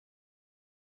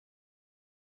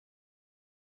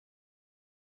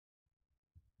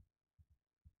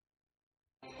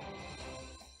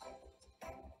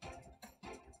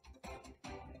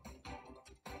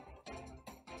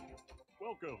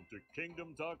Welcome to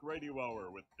Kingdom Talk Radio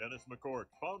Hour with Dennis McCourt,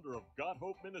 founder of God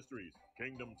Hope Ministries.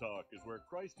 Kingdom Talk is where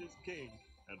Christ is King,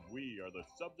 and we are the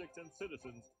subjects and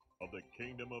citizens of the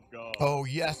Kingdom of God. Oh,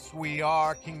 yes, we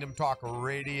are. Kingdom Talk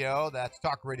Radio. That's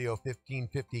Talk Radio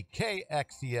 1550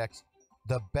 KXEX,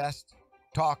 the best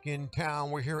talk in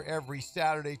town. We're here every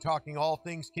Saturday talking all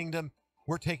things kingdom.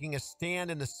 We're taking a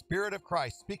stand in the Spirit of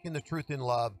Christ, speaking the truth in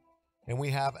love. And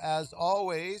we have, as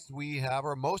always,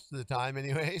 or most of the time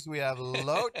anyways, we have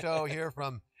Loto here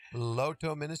from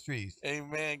Loto Ministries.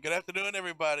 Amen. Good afternoon,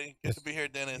 everybody. Good to be here,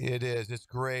 Dennis. It is. It's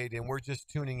great. And we're just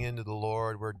tuning into the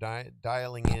Lord. We're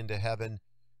dialing into heaven.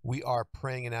 We are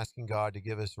praying and asking God to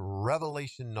give us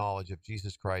revelation knowledge of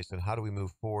Jesus Christ and how do we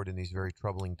move forward in these very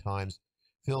troubling times.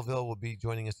 Philville will be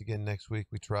joining us again next week,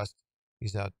 we trust.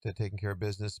 He's out taking care of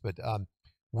business. But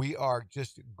we are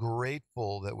just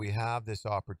grateful that we have this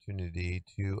opportunity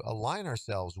to align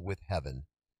ourselves with heaven.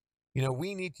 You know,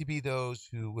 we need to be those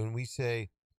who, when we say,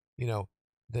 you know,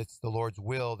 that's the Lord's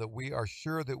will, that we are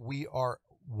sure that we are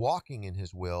walking in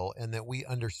his will and that we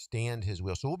understand his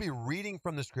will. So we'll be reading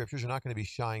from the scriptures. We're not going to be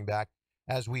shying back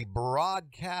as we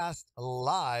broadcast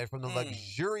live from the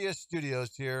luxurious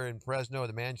studios here in Fresno,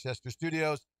 the Manchester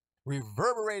studios,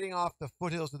 reverberating off the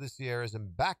foothills of the Sierras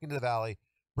and back into the valley,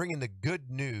 bringing the good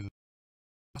news,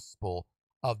 gospel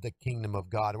of the kingdom of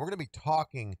God. And we're going to be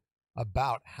talking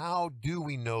about how do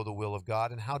we know the will of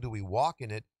God and how do we walk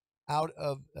in it out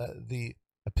of the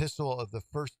epistle of the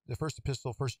first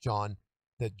epistle, 1 John,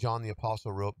 that John the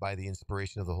Apostle wrote by the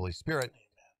inspiration of the Holy Spirit.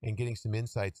 Amen. And getting some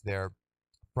insights there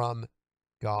from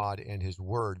God and his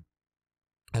word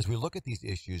as we look at these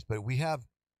issues. But we have,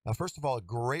 first of all, a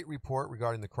great report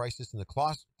regarding the crisis in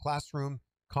the classroom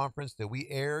conference that we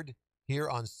aired here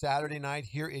on Saturday night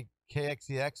here at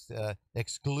KXEX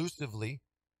exclusively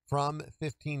from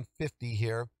 1550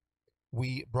 here.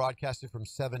 We broadcasted from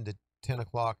 7 to 10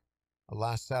 o'clock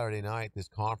last Saturday night, this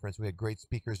conference. We had great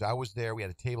speakers. I was there. We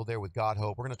had a table there with God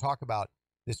Hope. We're going to talk about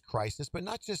this crisis, but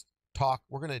not just talk.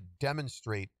 We're going to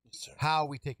demonstrate how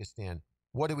we take a stand.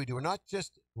 What do we do? We're not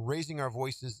just raising our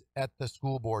voices at the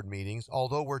school board meetings,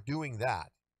 although we're doing that.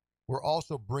 We're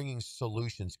also bringing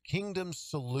solutions, kingdom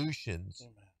solutions.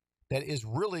 Amen. That is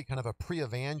really kind of a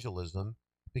pre-evangelism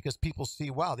because people see,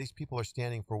 wow, these people are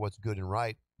standing for what's good and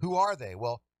right. Who are they?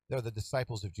 Well, they're the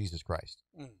disciples of Jesus Christ.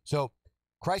 So,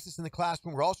 crisis in the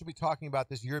classroom. We'll also be talking about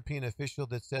this European official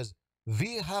that says,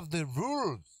 we have the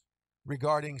rules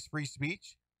regarding free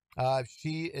speech.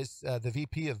 She is the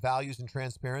VP of Values and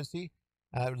Transparency,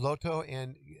 Loto,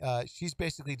 and she's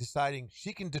basically deciding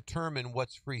she can determine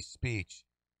what's free speech.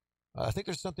 I think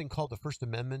there's something called the First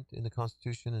Amendment in the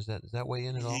Constitution. Is that way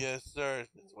in at all? Yes, sir.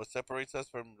 It's what separates us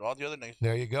from all the other nations.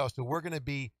 There you go. So we're going to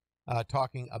be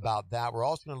talking about that. We're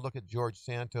also going to look at George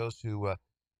Santos, who,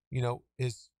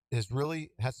 has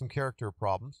really had some character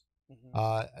problems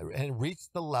and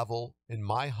reached the level, in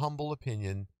my humble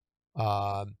opinion,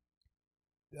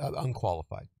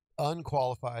 unqualified.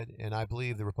 And I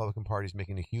believe the Republican Party is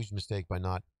making a huge mistake by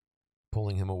not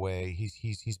pulling him away.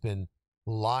 He's been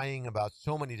lying about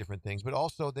so many different things, but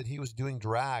also that he was doing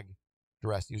dress.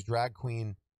 He was drag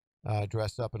queen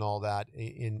dress up and all that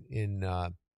in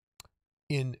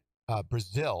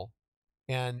Brazil,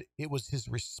 and it was his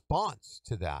response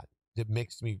to that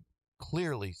makes me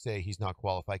clearly say he's not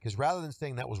qualified. Because rather than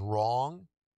saying that was wrong,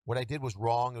 what I did was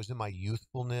wrong, it was in my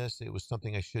youthfulness, it was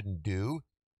something I shouldn't do,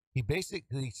 he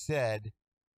basically said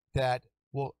that,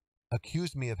 well,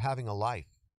 accused me of having a life.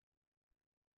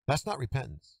 That's not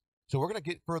repentance. So we're going to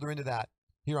get further into that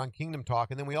here on Kingdom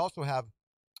Talk. And then we also have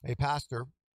a pastor,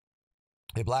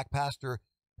 a black pastor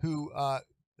who,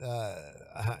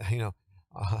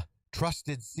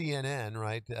 trusted CNN,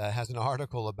 right, has an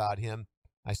article about him.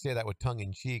 I say that with tongue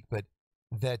in cheek, but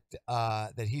that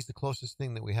he's the closest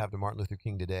thing that we have to Martin Luther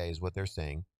King today is what they're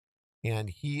saying. And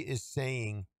he is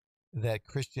saying that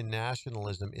Christian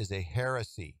nationalism is a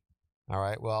heresy. All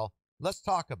right, well, let's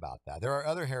talk about that. There are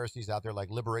other heresies out there like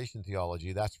liberation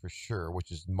theology, that's for sure,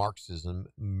 which is Marxism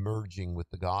merging with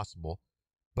the gospel.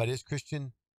 But is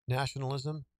Christian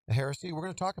nationalism a heresy? We're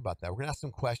going to talk about that. We're going to ask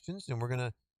some questions, and we're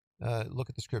going to look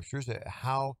at the scriptures.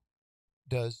 How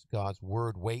does God's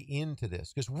word weigh into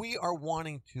this? Because we are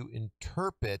wanting to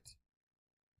interpret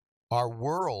our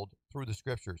world through the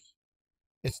scriptures.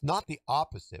 It's not the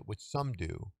opposite, which some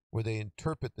do, where they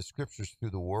interpret the scriptures through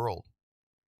the world.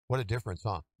 What a difference,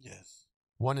 huh? Yes.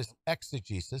 One is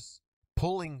exegesis,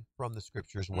 pulling from the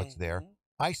scriptures what's there.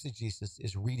 Eisegesis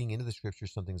is reading into the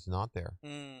scriptures something that's not there.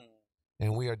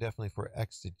 And we are definitely for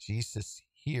exegesis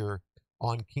here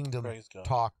on Kingdom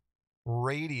Talk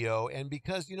Radio. And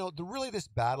because, really this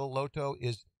battle, Loto,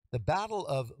 is the battle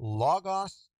of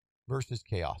logos versus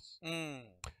chaos. Mm.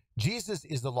 Jesus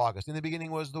is the Logos. In the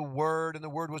beginning was the Word, and the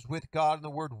Word was with God, and the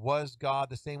Word was God.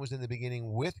 The same was in the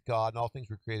beginning with God, and all things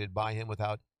were created by him.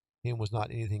 Without him was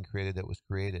not anything created that was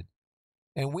created.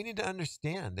 And we need to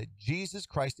understand that Jesus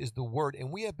Christ is the Word,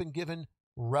 and we have been given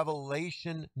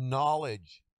revelation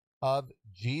knowledge of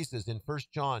Jesus in 1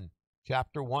 John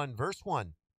chapter 1, verse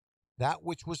 1. That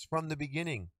which was from the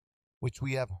beginning, which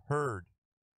we have heard,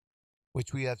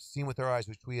 which we have seen with our eyes,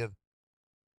 which we have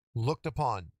looked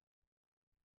upon,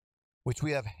 which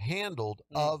we have handled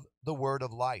of the word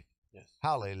of life. Yes.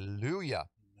 Hallelujah.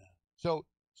 Amen.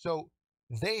 So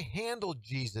they handled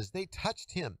Jesus. They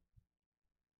touched him.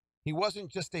 He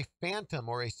wasn't just a phantom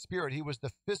or a spirit. He was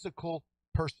the physical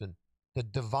person, the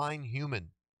divine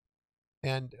human.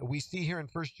 And we see here in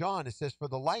 1 John, it says, for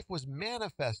the life was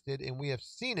manifested, and we have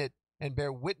seen it, and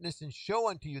bear witness and show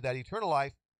unto you that eternal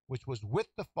life, which was with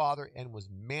the Father and was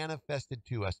manifested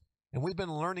to us. And we've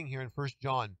been learning here in 1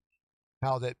 John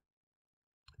how that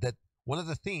one of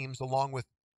the themes, along with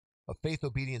faith,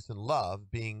 obedience, and love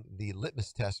being the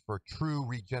litmus test for true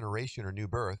regeneration or new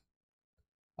birth,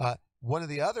 one of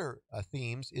the other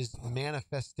themes is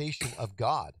manifestation of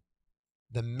God,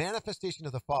 the manifestation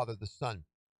of the Father, the Son,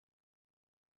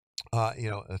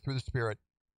 through the Spirit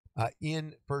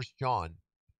in 1 John.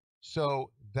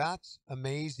 So that's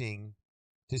amazing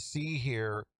to see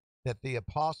here that the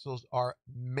apostles are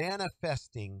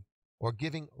manifesting or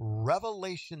giving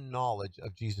revelation knowledge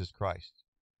of Jesus Christ.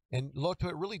 And Loto,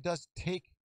 it really does take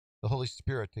the Holy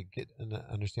Spirit to get an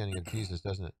understanding of Jesus,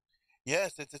 doesn't it?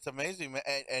 Yes, it's amazing, man.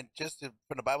 And just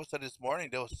from the Bible study this morning,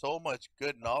 there was so much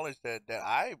good knowledge that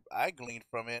I gleaned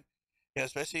from it.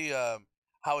 Especially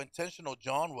how intentional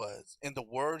John was in the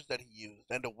words that he used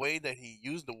and the way that he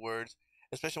used the words,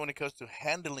 especially when it comes to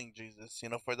handling Jesus.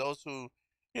 For those who,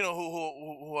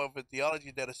 who have a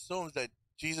theology that assumes that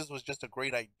Jesus was just a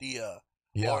great idea,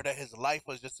 or that his life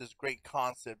was just this great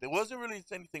concept. It wasn't really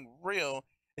anything real.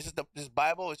 It's just this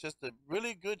Bible is just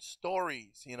really good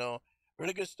stories,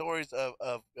 really good stories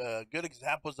of good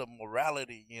examples of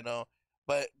morality,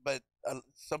 But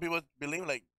some people believe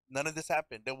like none of this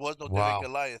happened. There was no David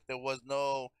Goliath. There was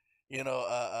no,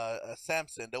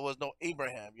 Samson. There was no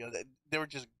Abraham. They were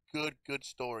just good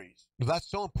stories. That's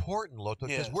so important, Loto,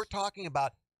 because we're talking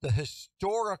about the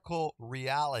historical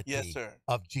reality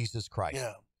of Jesus Christ.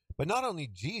 Yeah. But not only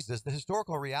Jesus, the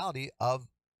historical reality of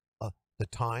the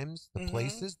times, the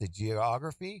places, the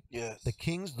geography, the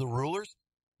kings, the rulers,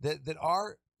 that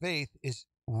our faith is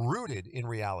rooted in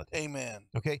reality. Amen.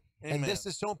 Okay? Amen. And this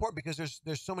is so important because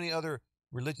there's so many other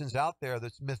religions out there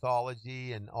that's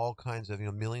mythology and all kinds of,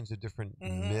 millions of different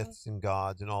myths and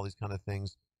gods and all these kind of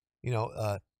things.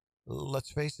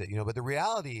 Let's face it, but the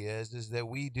reality is that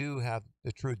we do have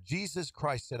the truth. Jesus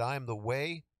Christ said, I am the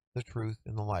way, the truth,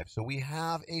 and the life. So we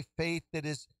have a faith that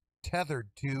is tethered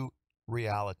to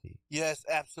reality. Yes,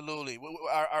 absolutely.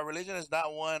 Our religion is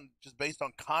not one just based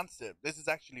on concept. This is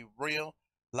actually real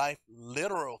life,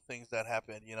 literal things that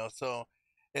happen, So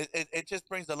it just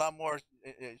brings a lot more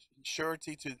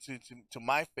surety to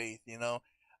my faith,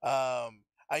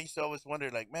 I used to always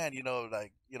wonder, like, man,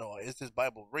 is this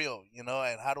Bible real, and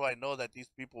how do I know that these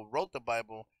people wrote the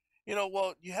Bible?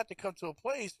 Well, you have to come to a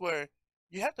place where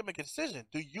you have to make a decision.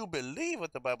 Do you believe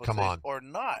what the Bible says or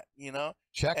not,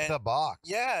 Check the box.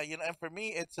 Yeah, and for me,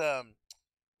 it's,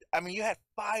 you had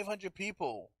 500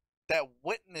 people that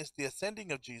witnessed the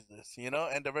ascending of Jesus,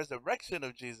 and the resurrection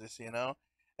of Jesus, and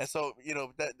so,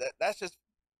 that's just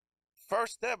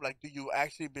first step. Like, do you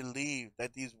actually believe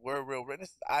that these were real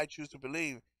witnesses? I choose to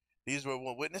believe these were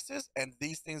witnesses, and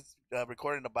these things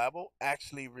recorded in the Bible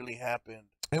actually really happened.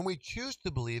 And we choose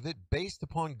to believe it based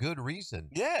upon good reason.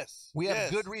 Yes. We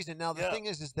have good reason. Now, the thing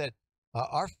is that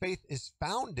our faith is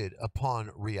founded upon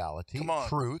reality,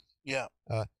 truth. Yeah.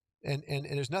 And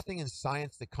there's nothing in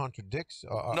science that contradicts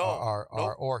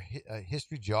our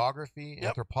history, geography,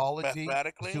 anthropology,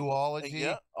 zoology.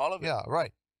 All of it. Yeah,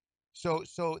 right. So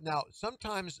now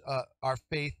sometimes our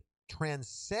faith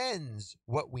transcends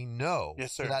what we know.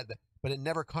 Yes, sir. But it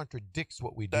never contradicts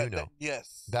what we do know.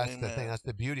 Yes. That's the thing. That's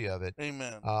the beauty of it.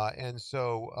 Amen. And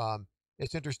so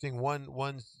it's interesting.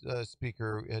 One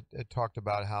speaker had talked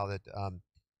about how that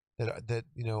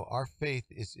our faith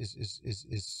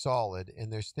is solid,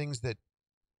 and there's things that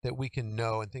we can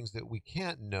know and things that we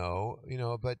can't know.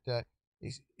 But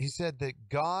he said that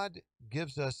God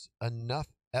gives us enough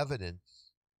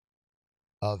evidence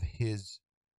of His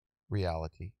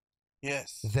reality.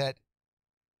 Yes. That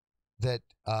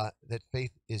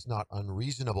faith is not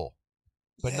unreasonable,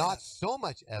 but not so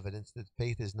much evidence that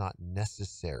faith is not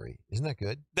necessary. Isn't that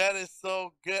good? That is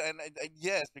so good. And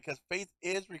yes, because faith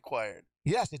is required.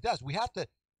 Yes, it does. We have to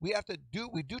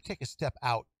we do take a step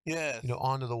out, Yes.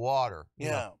 onto the water.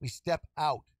 Yeah. We step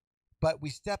out, but we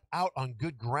step out on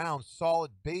good ground,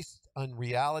 solid, based on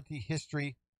reality,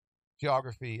 history,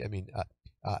 geography.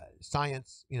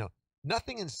 Science.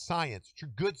 Nothing in science,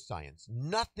 good science,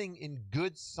 nothing in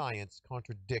good science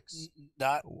contradicts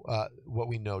Not what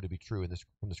we know to be true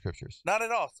from the scriptures. not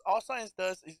at all. All science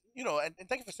does is, and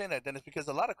thank you for saying that, Dennis, because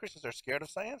a lot of Christians are scared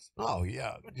of science. Oh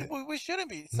yeah. We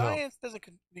shouldn't be. No. Science doesn't.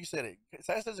 You said it.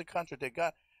 Science doesn't contradict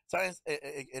God. Science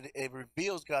it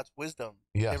reveals God's wisdom.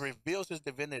 Yes. It reveals His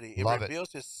divinity. It Love it.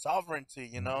 reveals His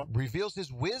sovereignty. Reveals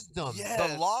His wisdom, the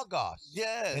Yes. Logos.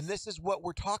 Yes. And this is what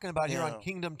we're talking about here on Yeah.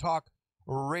 Kingdom Talk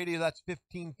Radio. That's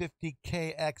 1550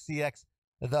 KXEX,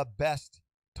 the best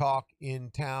talk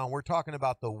in town. We're talking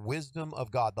about the wisdom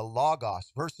of God, the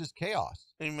Logos versus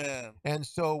chaos. Amen. And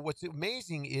so what's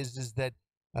amazing is that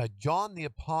John the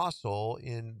Apostle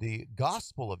in the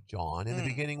Gospel of John, in the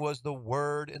beginning was the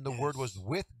Word, and the Word was Yes.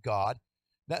 with God.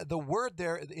 That the word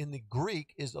there in the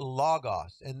Greek is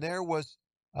logos, and there was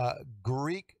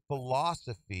Greek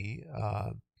philosophy.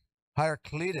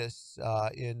 Heraclitus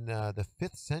in the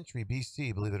 5th century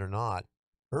BC, believe it or not,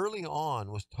 early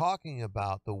on was talking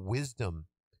about the wisdom.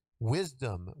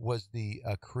 Wisdom was the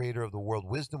creator of the world.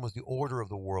 Wisdom was the order of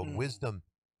the world. Wisdom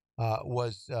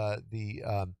was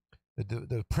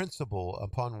the principle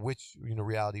upon which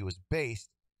reality was based.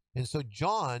 And so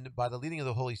John, by the leading of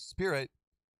the Holy Spirit,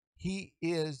 he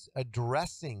is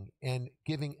addressing and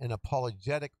giving an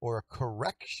apologetic or a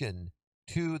correction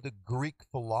to the Greek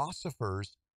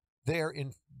philosophers there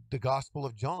in the Gospel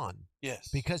of John. Yes.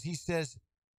 Because he says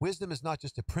wisdom is not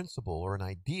just a principle or an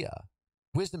idea.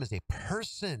 Wisdom is a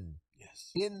person. Yes.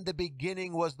 In the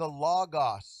beginning was the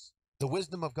Logos, the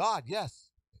wisdom of God. Yes.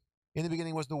 In the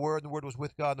beginning was the Word, and the Word was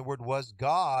with God, and the Word was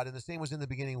God, and the same was in the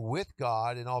beginning with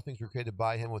God, and all things were created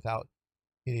by Him. Without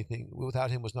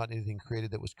Him was not anything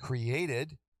created that was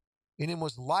created. In Him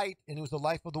was light, and it was the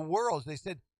life of the world. They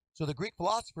said, so the Greek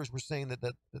philosophers were saying that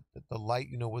the light,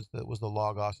 was the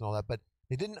Logos and all that, but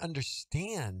they didn't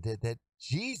understand that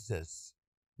Jesus,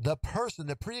 the person,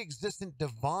 the pre-existent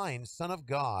divine Son of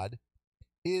God,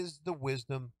 is the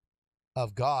wisdom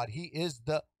of God. He is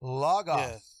the Logos.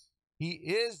 Yes. He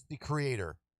is the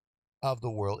creator of the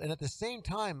world. And at the same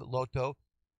time, Loto,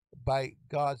 by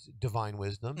God's divine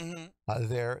wisdom,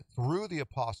 there through the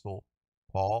Apostle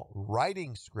Paul,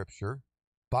 writing Scripture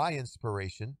by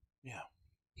inspiration,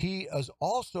 he is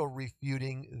also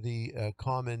refuting the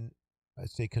common, I'd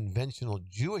say, conventional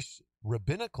Jewish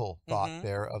rabbinical thought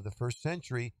there of the first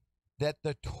century that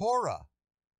the Torah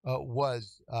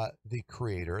was the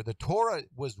creator. The Torah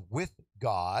was with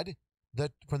God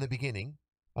from the beginning,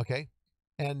 okay,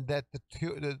 and that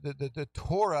the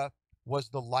Torah was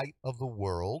the light of the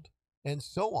world, and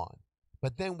so on.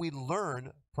 But then we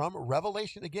learn from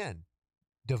revelation again,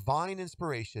 divine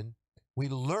inspiration, we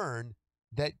learn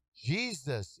that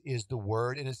Jesus is the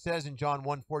Word, and it says in John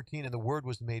 1:14, and the Word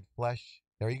was made flesh.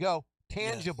 There you go.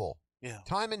 Tangible. Yes. Yeah.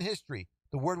 Time in history,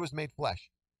 the Word was made flesh.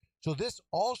 So this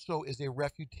also is a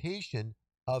refutation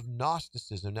of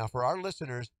Gnosticism. Now, for our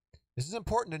listeners, this is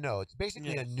important to know. It's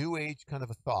basically a New Age kind of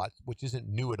a thought, which isn't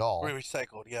new at all.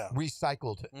 Recycled, yeah.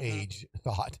 Recycled age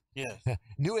thought. Yes.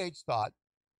 New Age thought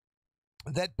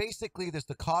that basically there's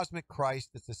the cosmic Christ,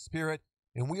 it's the Spirit,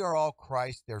 and we are all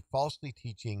Christ. They're falsely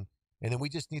teaching, and then we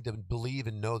just need to believe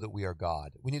and know that we are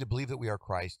God. We need to believe that we are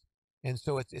Christ. And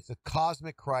so it's a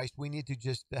cosmic Christ. We need to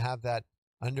just have that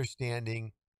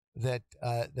understanding that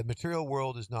the material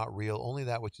world is not real, only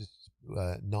that which is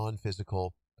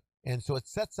non-physical. And so it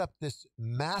sets up this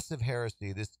massive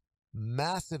heresy, this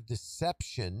massive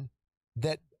deception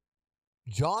that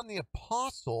John the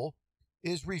Apostle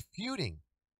is refuting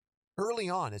early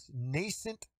on. It's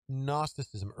nascent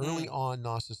Gnosticism, early on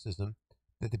Gnosticism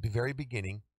at the very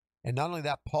beginning. And not only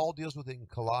that, Paul deals with it in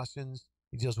Colossians.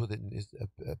 He deals with it in his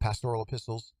pastoral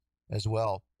epistles as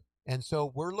well. And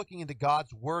so we're looking into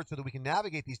God's word so that we can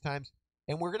navigate these times.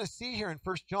 And we're going to see here in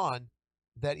 1 John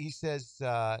that he says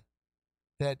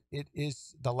that it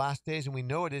is the last days, and we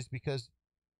know it is because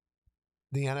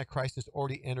the Antichrist has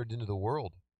already entered into the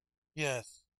world.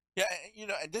 Yes. Yeah,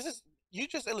 and this is, you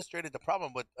just illustrated the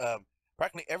problem with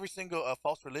practically every single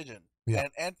false religion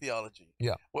and theology.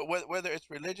 Yeah. Whether it's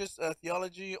religious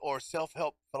theology or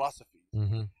self-help philosophy.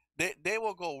 Mm-hmm. They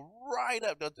will go right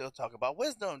up. They'll talk about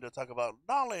wisdom. They'll talk about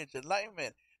knowledge,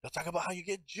 enlightenment. They'll talk about how you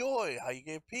get joy, how you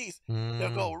get peace.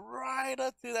 They'll go right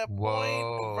up to that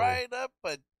point, right up,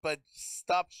 but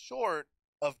stop short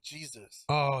of Jesus.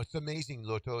 Oh, it's amazing,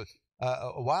 Loto.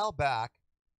 A while back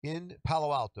in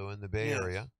Palo Alto in the Bay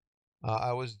Area,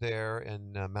 I was there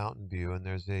in Mountain View, and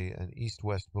there's an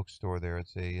East-West bookstore there.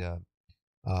 It's a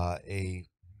I'd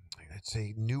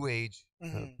say New Age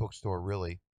Hmm. bookstore,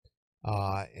 really,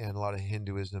 and a lot of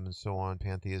Hinduism and so on,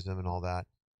 pantheism and all that.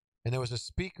 And there was a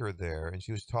speaker there, and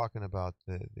she was talking about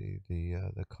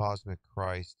the cosmic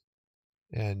Christ,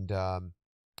 and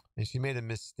she made a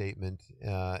misstatement,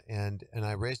 and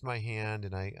I raised my hand,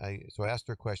 and so I asked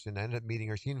her a question. I ended up meeting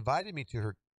her. She invited me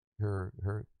to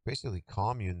her basically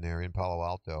commune there in Palo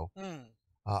Alto. Mm.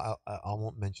 I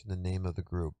won't mention the name of the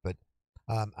group, but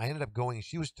I ended up going.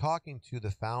 She was talking to the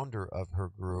founder of her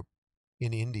group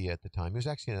in India at the time. He was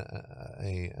actually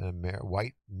a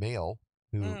white male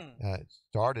who Mm.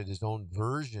 started his own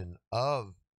version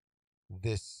of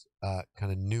this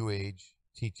kind of New Age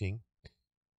teaching,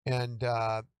 and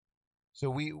so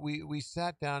we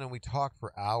sat down and we talked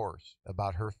for hours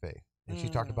about her faith. And she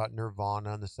talked Mm. about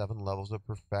nirvana and the 7 levels of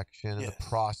perfection and the Yes.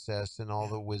 process and all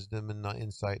Yeah. the wisdom and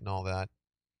insight and all that.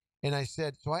 And I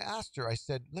said, so I asked her, I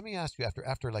said, let me ask you,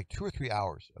 after like 2 or 3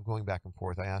 hours of going back and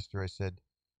forth, I asked her, I said,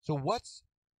 so what's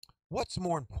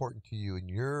more important to you in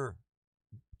your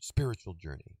spiritual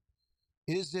journey?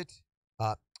 Is it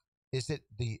uh, is it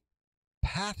the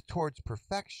path towards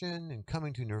perfection and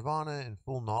coming to nirvana and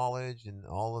full knowledge and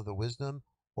all of the wisdom,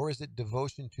 or is it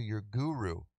devotion to your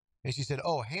guru? And she said,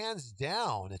 oh, hands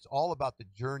down, it's all about the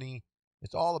journey.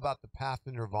 It's all about the path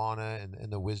to nirvana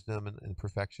and the wisdom and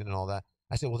perfection and all that.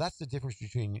 I said, well, that's the difference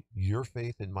between your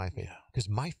faith and my faith, Yeah. because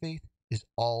my faith is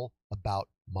all about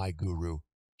my guru,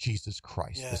 Jesus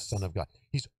Christ, the Son Yes. of God.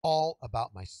 He's all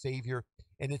about my Savior,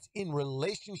 and it's in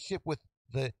relationship with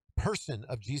the person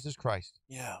of Jesus Christ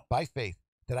Yeah. by faith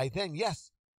that I then,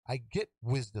 yes, I get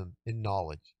wisdom and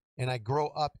knowledge, and I grow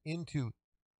up into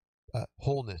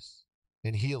wholeness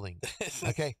and healing.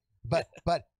 Okay, but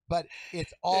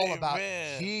it's all about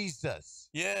Amen. Jesus.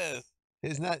 Yes.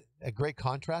 Isn't that a great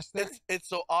contrast there? It's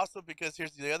so awesome because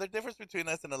here's the other difference between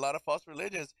us and a lot of false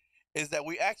religions is that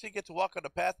we actually get to walk on the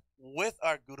path with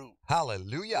our guru.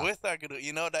 Hallelujah. With our guru.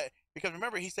 You know that because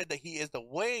remember he said that he is the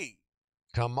way.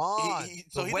 Come on.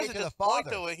 So The he way doesn't to the just point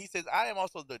Father. the way. He says, I am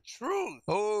also the truth.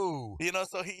 Oh, You know,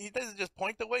 so he doesn't just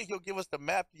point the way. He'll give us the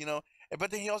map, you know.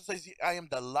 But then he also says, I am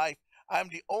the life. I am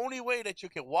the only way that you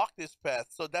can walk this path.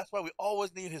 So that's why we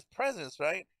always need his presence,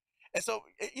 right? And so,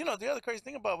 you know, the other crazy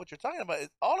thing about what you're talking about is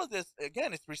all of this,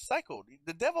 again, it's recycled.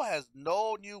 The devil has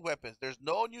no new weapons. There's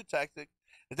no new tactic.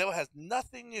 The devil has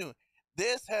nothing new.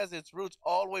 This has its roots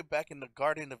all the way back in the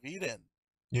Garden of Eden.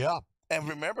 yeah. And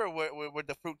remember where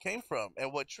the fruit came from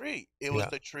and what tree? It was Yeah.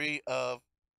 the tree of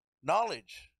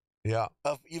knowledge Yeah.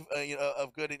 of you know,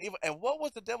 of good and evil. And what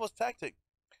was the devil's tactic?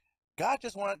 God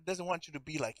just doesn't want you to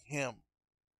be like him.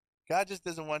 God just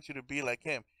doesn't want you to be like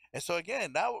him. And so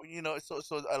again, now you know, so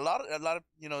a lot of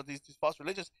you know these false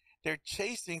religions, they're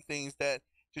chasing things that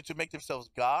to make themselves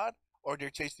God, or they're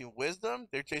chasing wisdom,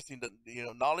 they're chasing the you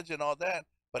know knowledge and all that.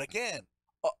 But again,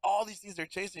 all these things they're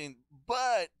chasing,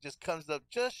 but just comes up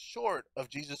just short of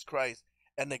Jesus Christ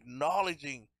and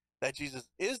acknowledging that Jesus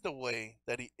is the way,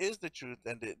 that he is the truth,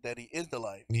 and that he is the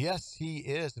life. Yes, he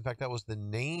is. In fact, that was the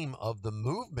name of the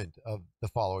movement of the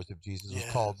followers of Jesus. It was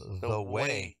called the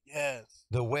Way. Yes.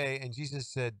 The Way. And Jesus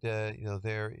said, there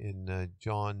in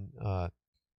John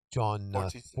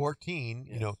 14,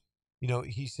 Yes.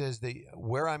 he says that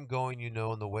where I'm going, and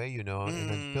the way, and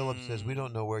then Philip says, we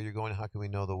don't know where you're going. How can we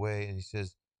know the way? And he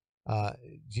says,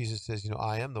 Jesus says,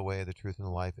 I am the way, the truth, and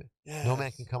the life. No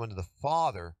man can come unto the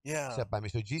Father Yeah. except by me.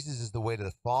 So Jesus is the way to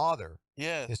the Father.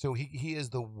 Yes. And so he is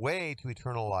the way to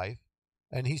eternal life.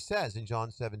 And he says in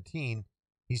John 17,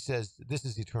 he says, this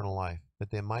is eternal life, that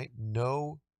they might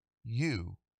know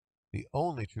you, the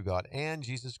only true God, and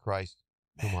Jesus Christ,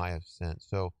 whom I have sent.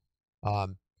 So,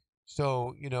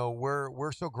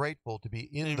 we're so grateful to be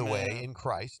in the way Amen. in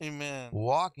Christ, Amen.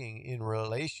 walking in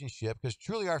relationship, because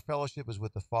truly our fellowship is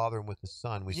with the Father and with the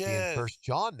Son. We see in First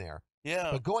John there.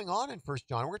 Yeah. But going on in First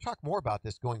John, we're going to talk more about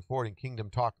this going forward in Kingdom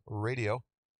Talk Radio.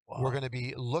 Wow. We're going to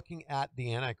be looking at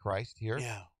the Antichrist here.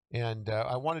 Yeah. And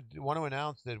I want to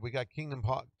announce that we got Kingdom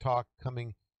Talk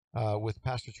coming with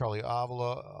Pastor Charlie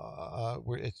Avila.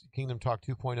 It's Kingdom Talk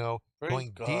 2.0,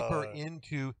 going deeper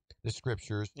into the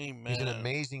scriptures. Amen. He's an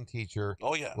amazing teacher.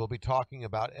 Oh, yeah. We'll be talking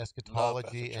about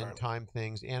eschatology, end time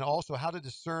things, and also how to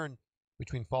discern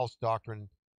between false doctrine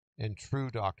and true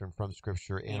doctrine from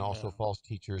Scripture, and also false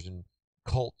teachers and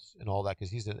cults and all that,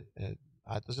 because he's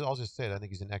I'll just say it, I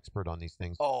think he's an expert on these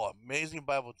things. Oh, amazing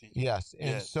Bible teacher. Yes,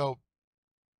 and so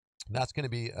that's going to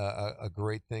be a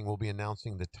great thing. We'll be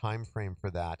announcing the time frame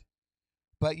for that.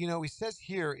 But, he says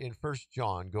here in First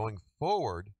John, going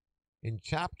forward in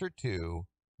chapter 2,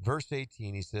 verse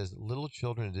 18, he says, little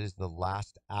children, it is the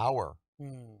last hour.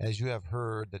 As you have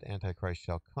heard that Antichrist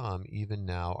shall come, even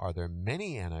now are there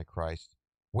many Antichrists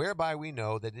whereby we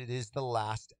know that it is the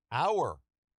last hour.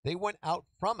 They went out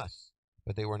from us,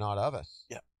 but they were not of us.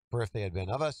 Yeah. For if they had been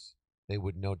of us, they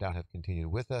would no doubt have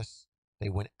continued with us. They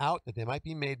went out that they might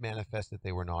be made manifest that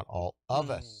they were not all of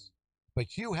us.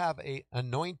 But you have a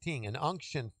anointing, an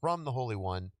unction from the Holy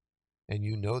One, and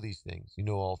you know these things. You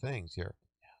know all things here.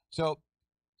 So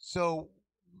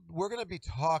we're going to be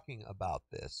talking about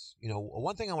this. You know,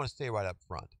 one thing I want to say right up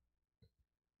front.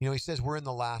 You know, he says we're in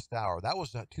the last hour. That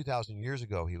was 2,000 years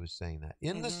ago he was saying that.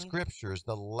 In the scriptures,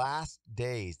 the last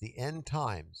days, the end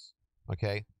times,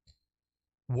 okay,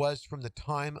 was from the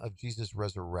time of Jesus'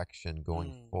 resurrection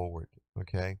going forward,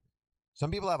 okay?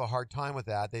 Some people have a hard time with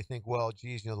that. They think, well,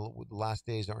 geez, you know, the last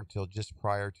days aren't until just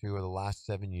prior to or the last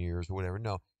 7 years or whatever.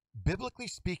 No, biblically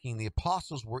speaking, the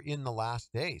apostles were in the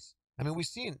last days. I mean, we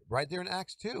see it right there in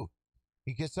Acts 2.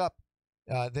 He gets up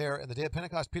there on the day of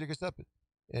Pentecost. Peter gets up,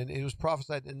 and it was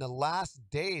prophesied, in the last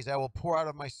days I will pour out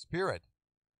of my spirit,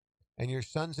 and your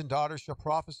sons and daughters shall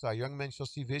prophesy. Young men shall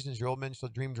see visions. Your old men shall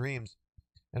dream dreams.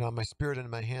 And on my spirit and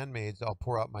my handmaids I'll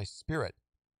pour out my spirit.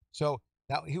 So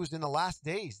that he was in the last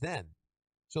days then.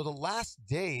 So the last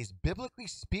days, biblically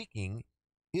speaking,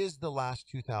 is the last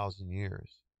 2,000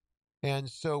 years. And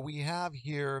so we have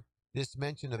here this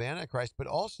mention of Antichrist, but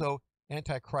also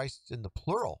Antichrists in the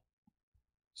plural.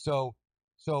 So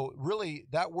really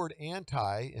that word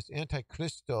anti is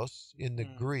antichristos in the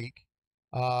Greek,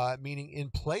 meaning in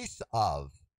place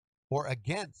of or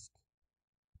against,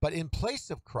 but in place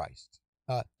of Christ.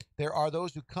 There are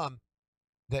those who come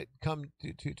to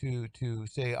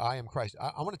say, I am Christ.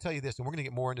 I want to tell you this, and we're going to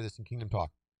get more into this in Kingdom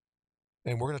Talk.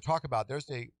 And we're going to talk about, there's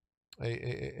a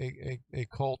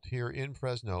cult here in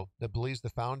Fresno that believes the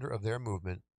founder of their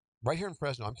movement, right here in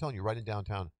Fresno, I'm telling you, right in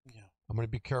downtown. Yeah. I'm going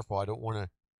to be careful. I don't want to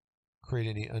create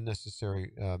any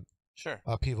unnecessary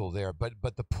upheaval there.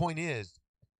 But the point is,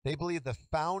 they believe the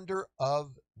founder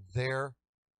of their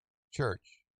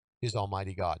church is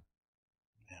Almighty God.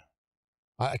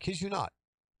 I kid you not.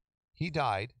 He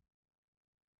died,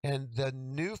 and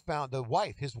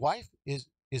his wife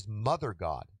is Mother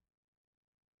God.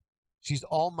 She's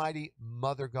Almighty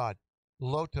Mother God.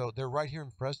 Loto, they're right here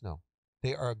in Fresno.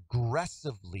 They are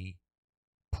aggressively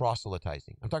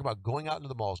proselytizing. I'm talking about going out into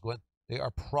the malls. They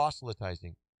are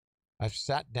proselytizing. I've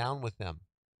sat down with them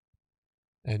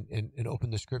and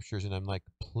opened the scriptures, and I'm like,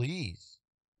 please.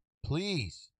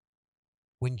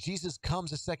 When Jesus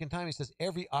comes a second time, he says,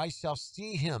 every eye shall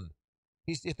see him.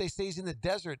 If they say he's in the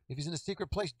desert, if he's in a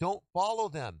secret place, don't follow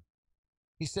them.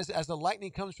 He says, as the lightning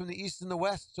comes from the east and the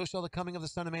west, so shall the coming of the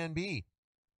Son of Man be.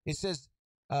 It says,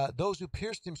 those who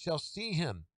pierced him shall see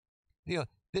him. You know,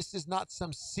 this is not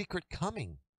some secret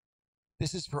coming.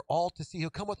 This is for all to see.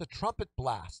 He'll come with a trumpet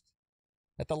blast.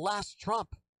 At the last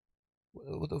trump,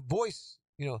 with a voice,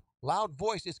 loud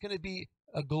voice. It's going to be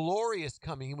a glorious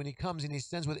coming when he comes and he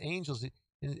sends with angels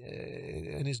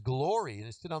in his glory and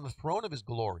is sit on the throne of his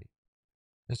glory.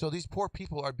 And so these poor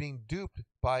people are being duped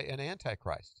by an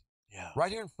antichrist. Yeah.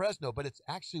 Right here in Fresno, but it's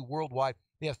actually worldwide.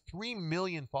 They have 3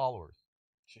 million followers.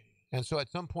 Jeez. And so at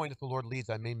some point, if the Lord leads,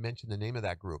 I may mention the name of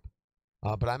that group.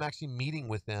 But I'm actually meeting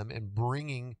with them and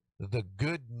bringing the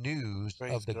good news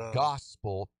of the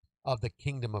gospel of the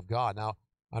kingdom of God. Now,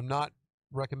 I'm not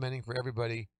recommending for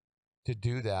everybody to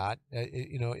do that.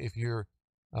 If you're,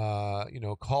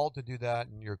 called to do that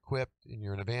and you're equipped and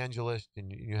you're an evangelist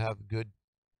and you have good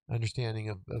understanding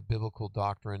of biblical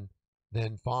doctrine,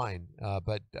 then fine.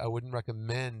 But I wouldn't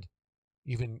recommend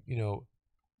even,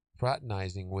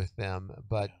 fraternizing with them.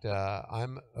 But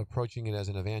I'm approaching it as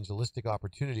an evangelistic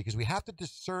opportunity because we have to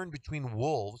discern between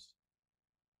wolves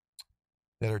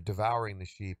that are devouring the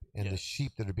sheep and the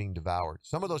sheep that are being devoured.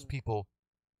 Some of those people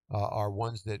are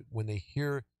ones that when they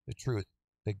hear the truth,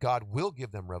 that God will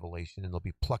give them revelation and they'll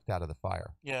be plucked out of the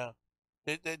fire. Yeah.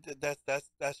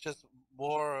 That's just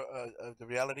more of the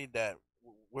reality that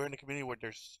we're in a community where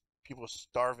there's people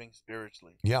starving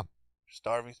spiritually. Yeah.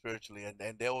 Starving spiritually,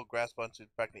 and they will grasp onto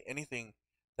practically anything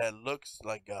that looks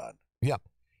like God. Yeah.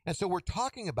 And so we're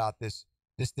talking about this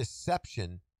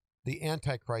deception, the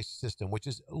Antichrist system, which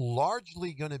is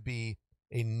largely going to be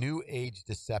a new age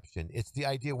deception. It's the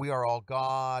idea we are all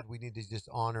God. We need to just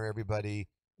honor everybody.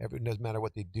 It doesn't matter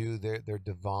what they do. They're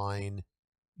divine.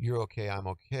 You're okay. I'm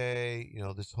okay.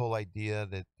 This whole idea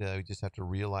that we just have to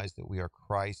realize that we are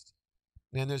Christ.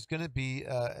 And there's going to be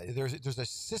there's a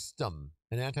system,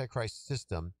 an Antichrist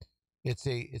system. It's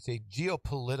a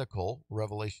geopolitical,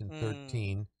 Revelation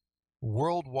 13,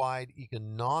 worldwide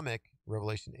economic,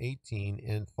 Revelation 18,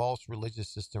 and false religious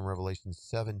system, Revelation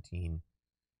 17.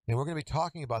 And we're going to be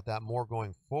talking about that more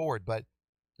going forward. But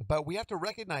we have to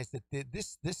recognize that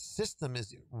this system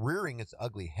is rearing its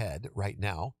ugly head right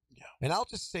now. Yeah. And I'll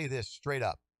just say this straight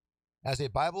up. As a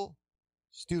Bible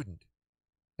student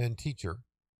and teacher,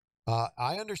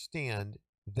 I understand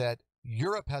that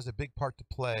Europe has a big part to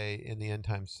play in the end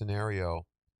time scenario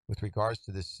with regards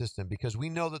to this system, because we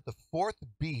know that the fourth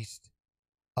beast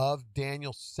of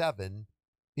Daniel 7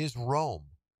 is Rome.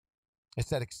 It's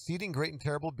that exceeding great and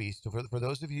terrible beast. So for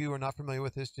those of you who are not familiar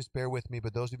with this, just bear with me.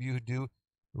 But those of you who do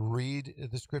read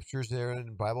the scriptures there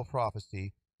in Bible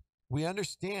prophecy, we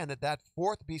understand that that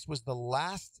fourth beast was the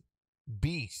last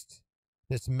beast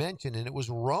that's mentioned, and it was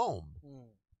Rome.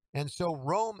 And so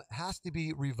Rome has to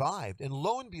be revived. And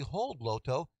lo and behold,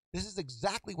 Loto, this is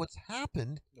exactly what's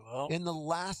happened in the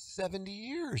last 70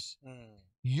 years.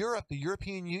 Europe, the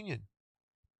European Union,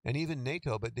 and even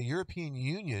NATO, but the European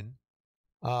Union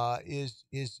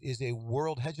is a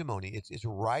world hegemony. It's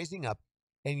rising up,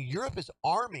 and Europe is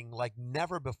arming like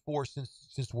never before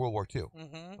since World War II.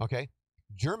 Okay,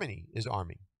 Germany is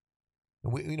arming,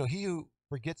 and he who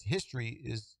forgets history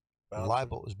is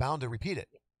bound to repeat it,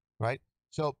 right?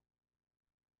 So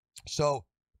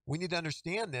we need to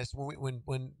understand this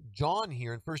when John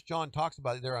here in 1 John talks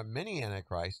about it, there are many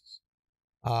antichrists.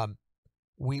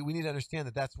 We need to understand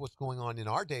that that's what's going on in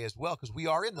our day as well, because we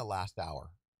are in the last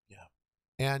hour. Yeah.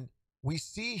 And we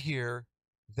see here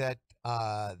that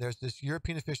there's this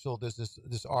European official, there's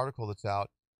this article that's out,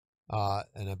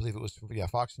 and I believe it was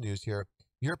Fox News here.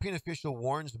 European official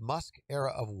warns Musk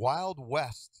era of Wild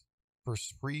West for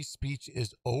free speech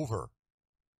is over.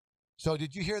 So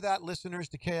did you hear that, listeners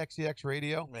to KXEX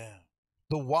Radio? Man.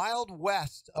 The Wild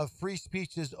West of free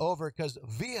speech is over because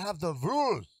we have the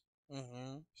rules,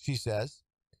 she says.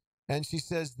 And she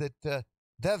says that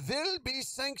there will be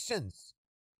sanctions.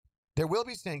 There will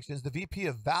be sanctions. The VP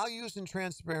of Values and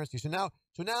Transparency. So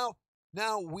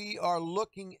now we are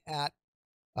looking at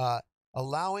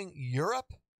allowing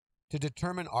Europe to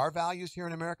determine our values here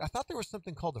in America. I thought there was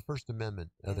something called the First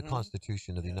Amendment of the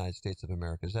Constitution of the United States of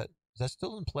America. Is that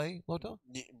still in play, Loto?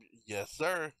 Yes,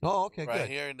 sir. Oh, okay, right good.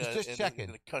 Here in just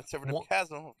checking. the conservative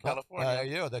chasm of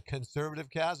California. The conservative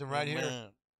chasm right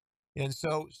here. And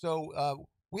so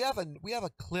we have a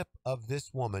clip of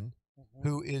this woman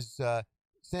who is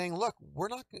saying, "Look,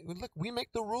 we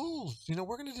make the rules.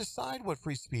 We're going to decide what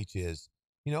free speech is.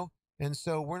 And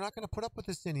so we're not going to put up with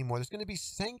this anymore. There's going to be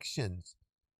sanctions."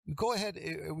 Go ahead.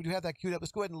 We do have that queued up.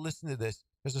 Let's go ahead and listen to this.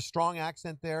 There's a strong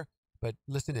accent there, but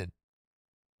listen in.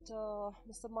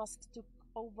 Mr. Musk took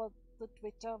over the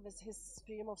Twitter with his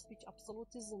freedom of speech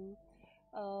absolutism.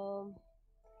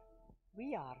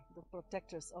 We are the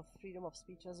protectors of freedom of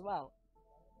speech as well,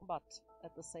 but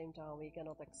at the same time we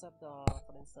cannot accept, for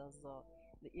instance,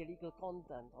 the illegal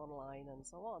content online and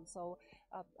so on. So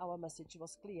our message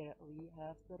was clear: we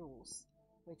have the rules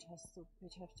which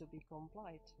have to be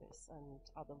complied with, and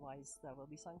otherwise there will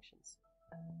be sanctions.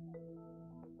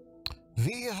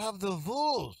 We have the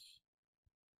rules.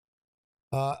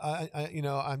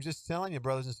 I'm just telling you,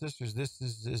 brothers and sisters, this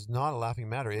is not a laughing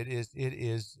matter. It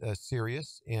is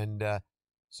serious, and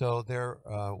so they're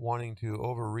wanting to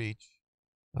overreach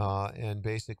and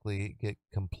basically get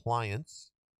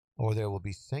compliance, or there will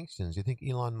be sanctions. You think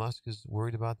Elon Musk is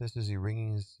worried about this? Is he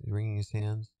wringing his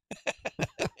hands?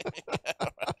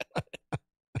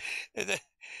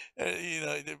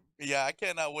 I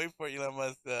cannot wait for Elon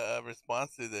Musk's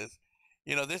response to this.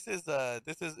 This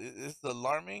is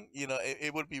alarming.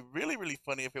 It would be really, really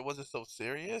funny if it wasn't so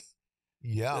serious.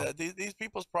 Yeah. These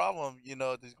people's problem,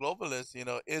 these globalists,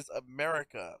 is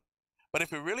America. But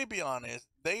if we really be honest,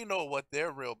 they know what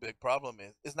their real big problem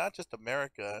is. It's not just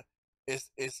America.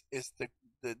 It's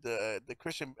the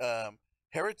Christian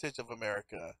heritage of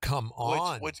America. Come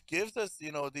on. Which gives us,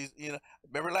 these,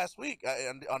 remember last week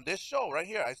on this show right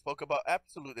here, I spoke about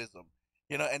absolutism,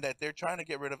 and that they're trying to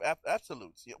get rid of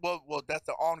absolutes. Well, that's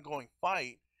the ongoing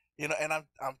fight, and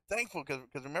I'm thankful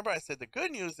because remember I said the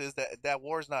good news is that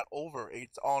war is not over.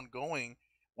 It's ongoing.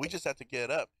 We just have to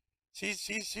get up. She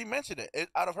mentioned it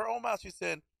out of her own mouth. She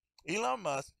said, Elon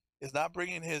Musk is not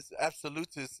bringing his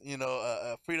absolutist,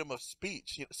 freedom of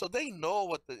speech. So they know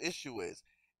what the issue is.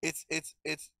 It's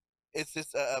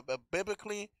this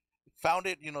biblically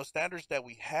founded, standards that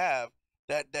we have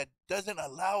that doesn't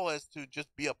allow us to just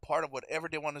be a part of whatever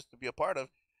they want us to be a part of.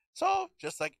 So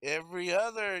just like every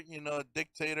other,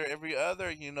 dictator, every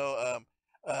other,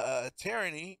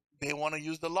 tyranny, they want to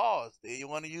use the laws. They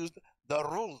want to use the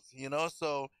rules,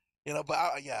 So, but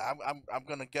I'm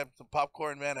gonna get some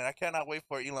popcorn, man, and I cannot wait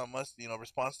for Elon Musk's,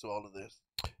 response to all of this.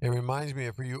 It reminds me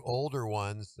of, for you older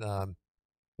ones,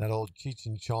 that old Cheech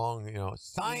and Chong,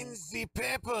 sign the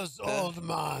papers, old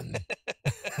man.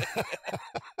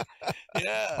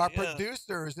 Yeah, Our yeah.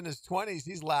 producer is in his 20s.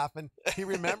 He's laughing. He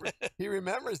remembers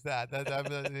that.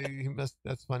 He must.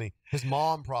 That's funny. His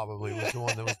mom probably was the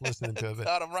one that was listening to it. But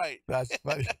Got him right. that's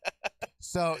funny.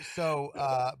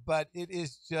 But it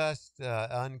is just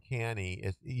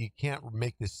uncanny. You can't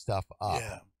make this stuff up.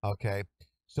 Yeah. Okay.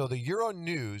 So the Euro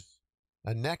News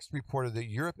next reported that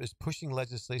Europe is pushing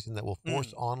legislation that will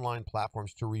force online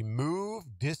platforms to remove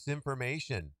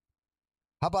disinformation.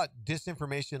 How about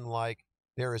disinformation like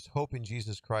there is hope in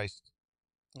Jesus Christ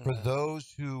for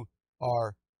those who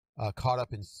are caught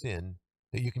up in sin,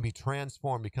 that you can be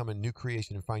transformed, become a new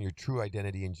creation, and find your true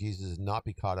identity in Jesus, and not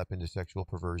be caught up into sexual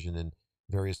perversion and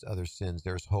various other sins.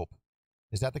 There's hope.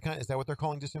 Is that what they're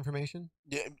calling disinformation?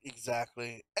 Yeah,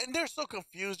 exactly. And they're so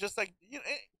confused, just like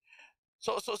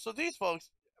So these folks,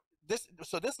 this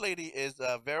lady is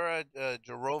Vera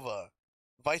Jourova,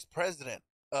 vice president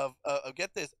of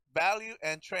get this, value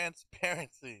and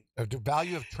transparency. The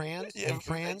value of trans Yeah, and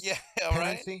trans yeah,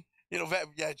 right.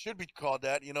 It should be called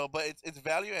that, but it's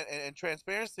value and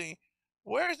transparency.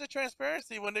 Where is the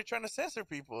transparency when they're trying to censor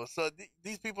people? So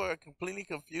these people are completely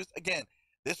confused. Again,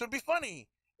 this would be funny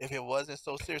if it wasn't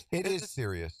so serious. It is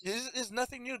serious. It's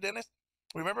nothing new, Dennis.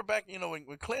 Remember back,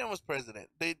 when Clinton was president,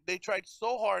 they tried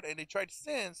so hard, and they tried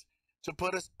since, to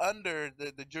put us under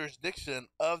the jurisdiction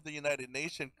of the United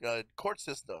Nations court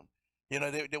system.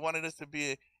 They wanted us to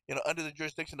be, under the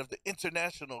jurisdiction of the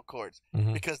international courts,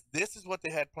 because this is what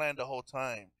they had planned the whole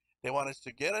time. They want us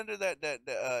to get under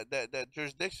that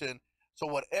jurisdiction. So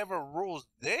whatever rules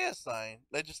they assign,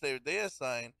 legislators they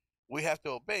assign, we have to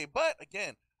obey. But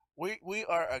again, we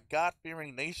are a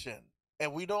God-fearing nation,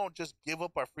 and we don't just give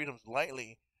up our freedoms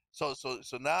lightly. So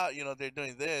now they're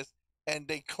doing this, and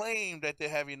they claim that they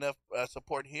have enough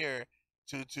support here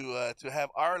to have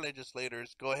our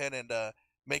legislators go ahead and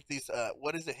make these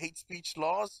hate speech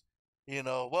laws.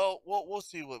 Well, we'll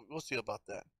see about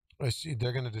that.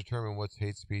 They're going to determine what's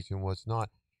hate speech and what's not,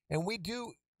 and we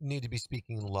do need to be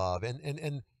speaking love,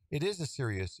 and it is a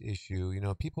serious issue.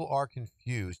 People are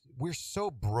confused. We're so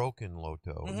broken,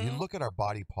 Loto. You look at our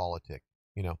body politic.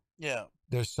 Yeah.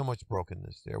 There's so much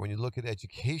brokenness there. When you look at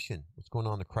education, what's going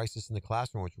on, the crisis in the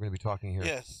classroom, which we're going to be talking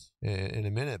here in a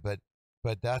minute, but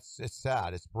it's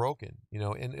sad. It's broken,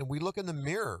 and we look in the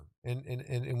mirror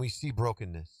and we see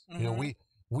brokenness.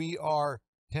 We are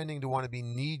tending to want to be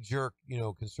knee-jerk,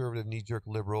 conservative, knee-jerk,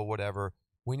 liberal, whatever.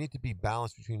 We need to be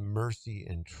balanced between mercy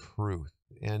and truth.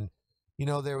 And,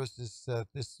 there was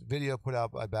this video put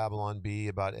out by Babylon Bee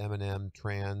about Eminem,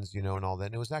 trans, and all that.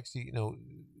 And it was actually,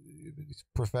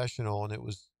 professional, and it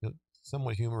was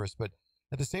somewhat humorous. But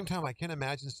at the same time, I can't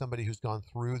imagine somebody who's gone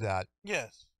through that.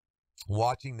 Yes.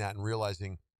 Watching that and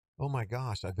realizing, oh my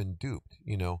gosh, I've been duped.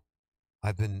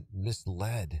 I've been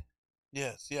misled.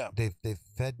 Yes. Yeah. They've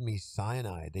fed me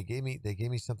cyanide. They gave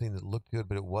me something that looked good,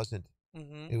 but it wasn't.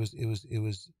 It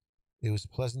was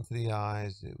pleasant to the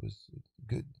eyes. It was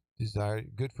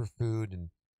good for food, and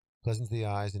pleasant to the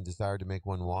eyes, and desired to make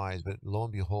one wise. But lo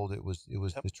and behold, it was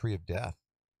the tree of death.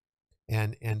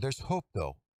 And there's hope,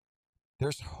 though.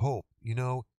 There's hope.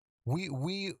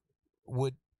 We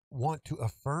would want to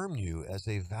affirm you as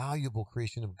a valuable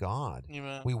creation of God.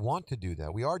 Amen. We want to do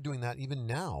that. We are doing that even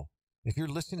now. If you're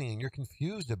listening and you're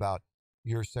confused about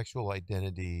your sexual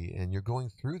identity and you're going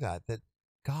through that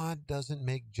God doesn't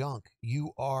make junk.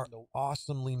 You are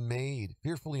awesomely made,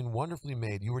 fearfully and wonderfully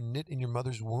made. You were knit in your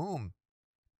mother's womb,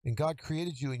 and God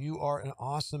created you, and you are an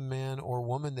awesome man or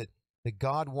woman that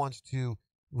God wants to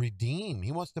redeem.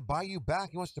 He wants to buy you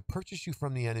back. He wants to purchase you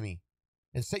from the enemy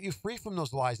and set you free from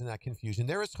those lies and that confusion.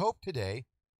 There is hope today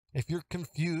if you're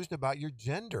confused about your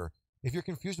gender, if you're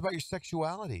confused about your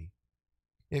sexuality,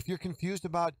 if you're confused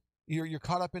about you're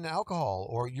caught up in alcohol,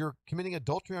 or you're committing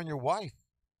adultery on your wife,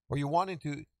 or you're wanting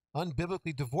to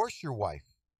unbiblically divorce your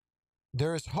wife.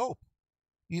 There is hope,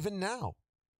 even now.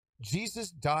 Jesus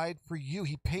died for you.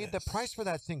 He paid the price for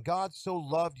that sin. God so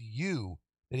loved you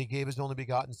that he gave his only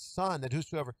begotten Son, that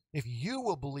whosoever, if you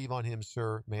will believe on him,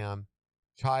 sir, ma'am,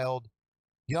 child,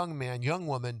 young man, young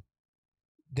woman,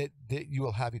 that you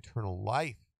will have eternal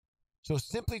life. So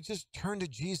simply just turn to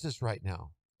Jesus right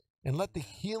now and let the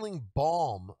healing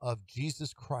balm of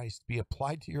Jesus Christ be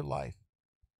applied to your life.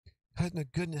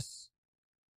 Goodness,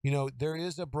 there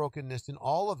is a brokenness in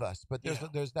all of us, but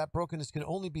there's that brokenness can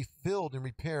only be filled and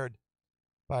repaired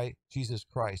by Jesus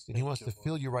Christ. And he wants to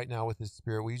fill you right now with his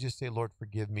Spirit. Will you just say, Lord,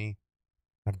 forgive me.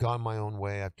 I've gone my own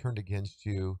way. I've turned against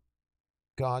you.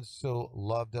 God so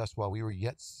loved us while we were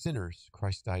yet sinners.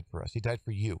 Christ died for us. He died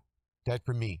for you. He died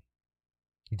for me.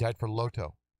 He died for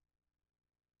Loto.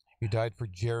 He died for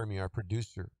Jeremy, our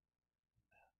producer.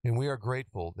 And we are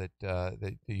grateful that,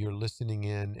 that you're listening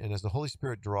in. And as the Holy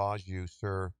Spirit draws you,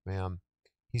 sir, ma'am,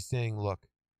 he's saying, look,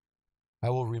 I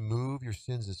will remove your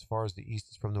sins as far as the east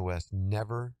is from the west,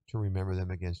 never to remember them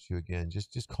against you again.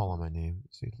 Just call on my name.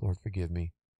 Say, Lord, forgive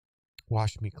me.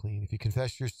 Wash me clean. If you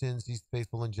confess your sins, he's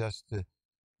faithful and just to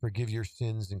forgive your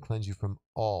sins and cleanse you from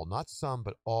all, not some,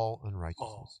 but all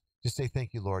unrighteousness. Just say,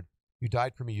 thank you, Lord. You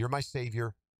died for me. You're my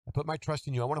Savior. I put my trust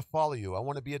in you. I want to follow you. I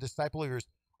want to be a disciple of yours.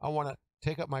 I want to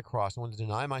take up my cross. I want to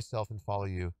deny myself and follow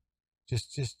you.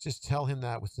 Just tell him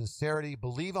that with sincerity.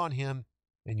 Believe on him,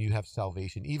 and you have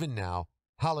salvation. Even now,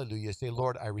 hallelujah. Say,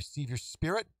 Lord, I receive your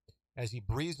spirit as he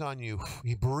breathes on you.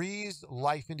 He breathes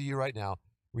life into you right now.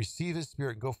 Receive his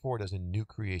spirit and go forward as a new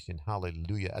creation.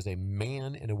 Hallelujah. As a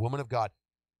man and a woman of God.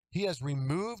 He has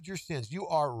removed your sins. You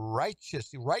are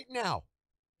righteous right now.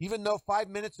 Even though 5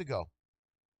 minutes ago,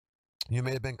 you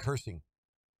may have been cursing.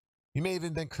 You may have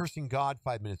even been cursing God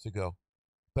 5 minutes ago.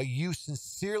 But you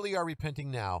sincerely are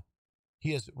repenting now.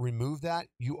 He has removed that.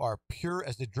 You are pure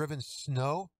as the driven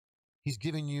snow. He's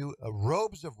given you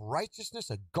robes of righteousness,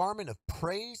 a garment of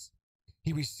praise.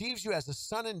 He receives you as a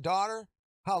son and daughter.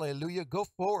 Hallelujah. Go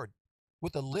forward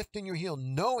with a lift in your heel,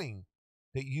 knowing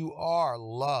that you are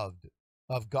loved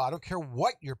of God. I don't care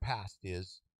what your past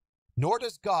is, nor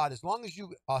does God. As long as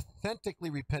you authentically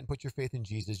repent and put your faith in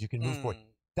Jesus, you can move forward.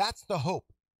 That's the hope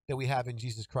that we have in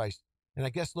Jesus Christ. And I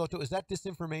guess, Loto, is that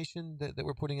disinformation that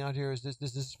we're putting out here? Does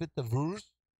this fit the verse?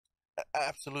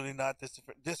 Absolutely not.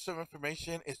 This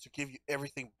information is to give you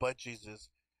everything but Jesus.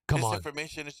 Come on. This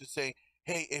information is to say,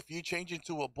 hey, if you change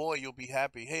into a boy, you'll be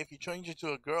happy. Hey, if you change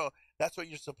into a girl, that's what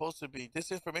you're supposed to be. This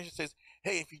information says,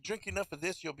 hey, if you drink enough of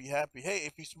this, you'll be happy. Hey,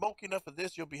 if you smoke enough of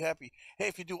this, you'll be happy. Hey,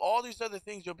 if you do all these other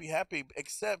things, you'll be happy.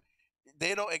 Except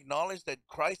they don't acknowledge that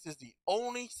Christ is the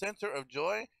only center of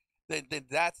joy. Then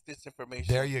that's disinformation.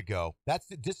 There you go. That's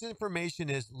the disinformation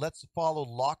is let's follow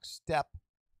lockstep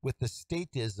with the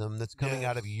statism that's coming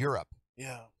out of Europe.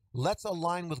 Yeah. Let's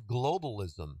align with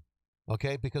globalism,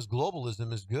 okay? Because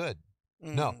globalism is good.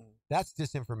 No, that's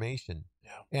disinformation.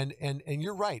 Yeah. And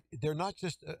you're right. They're not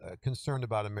just concerned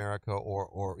about America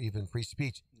or even free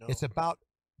speech. No. It's about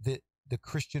the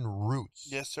Christian roots.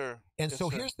 Yes, sir. And yes, so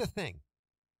sir. here's the thing.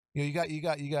 You know, you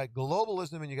got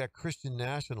globalism and you got Christian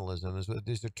nationalism.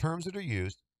 These are terms that are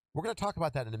used. We're going to talk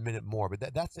about that in a minute more, but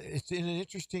it's in an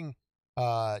interesting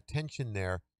tension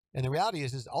there. And the reality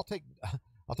is I'll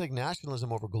take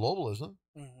nationalism over globalism.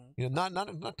 You know,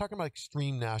 not talking about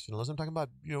extreme nationalism. I'm talking about,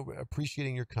 you know,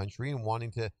 appreciating your country and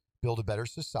wanting to build a better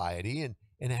society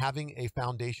and having a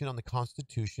foundation on the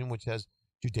Constitution, which has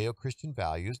Judeo-Christian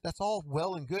values. That's all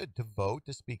well and good to vote,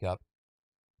 to speak up.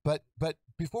 But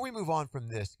before we move on from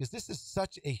this, because this is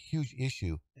such a huge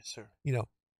issue, yes, sir. You know,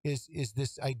 is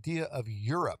this idea of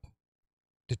Europe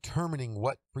determining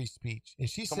what free speech? And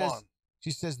she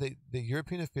says that the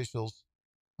European officials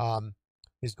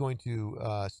is going to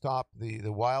stop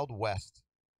the Wild West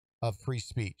of free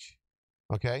speech,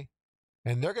 okay?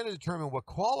 And they're going to determine what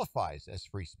qualifies as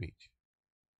free speech,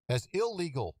 as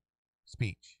illegal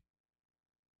speech,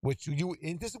 which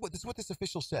this is what this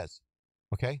official says,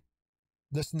 okay?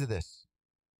 Listen to this.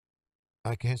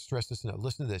 I can't stress this enough.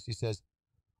 Listen to this. He says,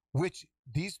 which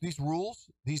these rules,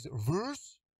 these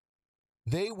rules,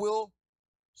 they will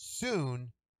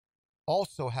soon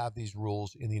also have these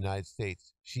rules in the United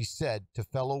States, she said to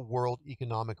fellow World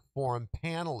Economic Forum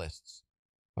panelists.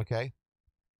 Okay?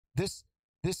 This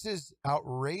is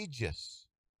outrageous.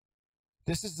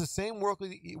 This is the same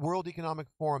World Economic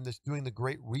Forum that's doing the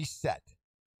Great Reset,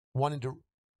 wanting to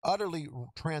utterly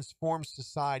transform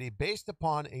society based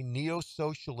upon a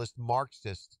neo-socialist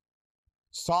Marxist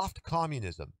soft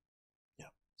communism,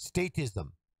 statism.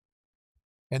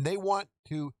 And they want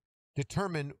to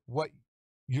determine what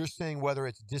you're saying, whether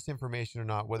it's disinformation or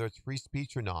not, whether it's free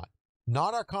speech or not.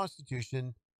 Not our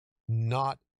Constitution,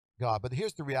 not God. But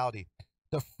here's the reality.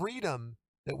 The freedom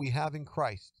that we have in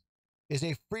Christ is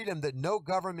a freedom that no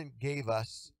government gave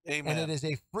us. Amen. And it is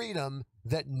a freedom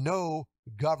that no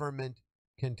government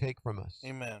can take from us.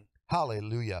 Amen.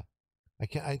 Hallelujah.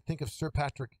 I think of Sir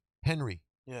Patrick Henry,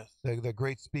 yes, the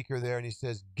great speaker there, and he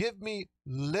says, give me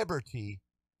liberty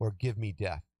or give me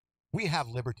death. We have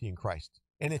liberty in Christ,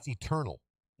 and it's eternal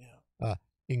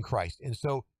in Christ. And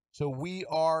so we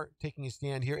are taking a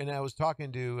stand here. And I was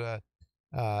talking to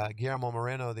Guillermo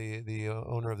Moreno, the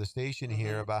owner of the station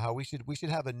here, about how we should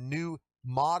have a new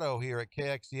motto here at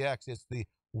KXEX. It's the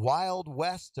Wild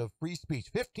West of free speech.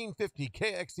 1550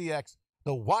 KXEX,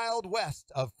 the Wild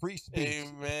West of free speech.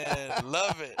 Amen.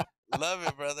 Love it. Love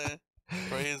it, brother.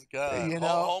 Praise God. You know,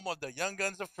 Home of the Young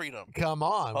Guns of Freedom. come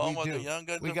on, Home we of the do. Young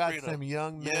Guns We of got Freedom. some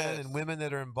young men Yes. and women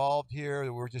that are involved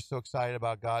here. We're just so excited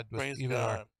about God. With Praise even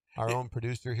God. our It- own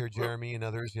producer here, real, Jeremy, and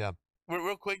others. Yeah.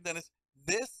 real quick, Dennis.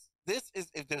 This is,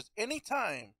 if there's any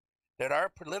time that our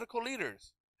political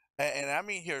leaders, and I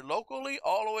mean here locally,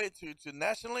 all the way to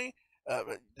nationally,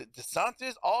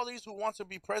 DeSantis, all these who want to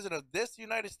be president of this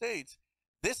United States,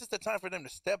 this is the time for them to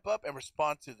step up and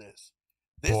respond to this.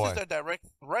 This Boy. is a direct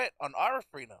threat on our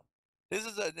freedom. This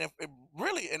is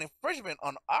really an infringement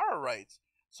on our rights.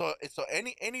 So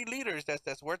any leaders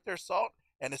that's worth their salt,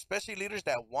 and especially leaders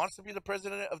that wants to be the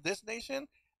president of this nation,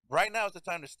 right now is the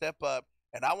time to step up.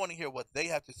 And I want to hear what they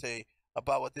have to say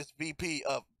about what this VP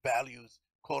of values,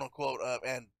 quote unquote,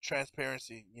 and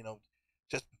transparency,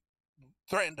 just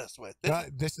threatened us with.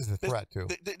 This is a threat too.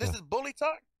 This is bully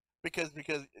talk, because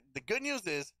the good news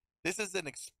is this is an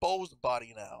exposed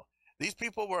body now. These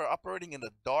people were operating in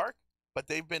the dark, but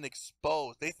they've been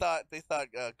exposed. They thought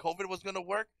COVID was going to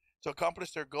work to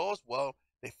accomplish their goals. Well,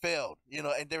 they failed.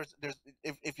 And there's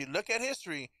if you look at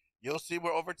history, you'll see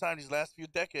where over time, these last few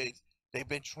decades, they've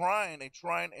been trying,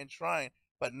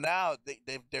 but now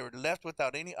they're left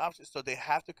without any options. So they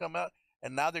have to come out,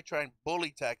 and now they're trying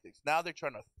bully tactics. Now they're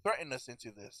trying to threaten us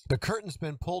into this. The curtain's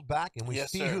been pulled back, and we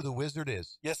Yes, see sir. who the wizard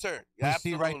is. Yes, sir. We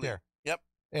Absolutely. see right there. Yep.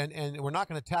 And we're not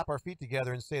going to tap our feet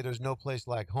together and say there's no place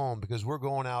like home, because we're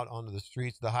going out onto the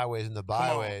streets, the highways, and the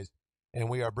byways, and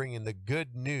we are bringing the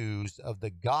good news of the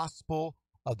gospel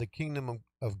of the kingdom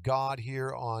of God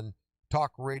here on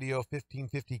Talk Radio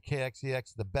 1550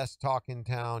 KXEX, the best talk in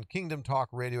town, Kingdom Talk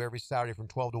Radio, every Saturday from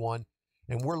 12 to 1.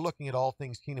 And we're looking at all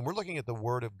things kingdom. We're looking at the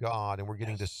word of God, and we're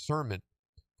getting discernment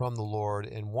from the Lord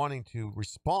and wanting to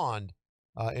respond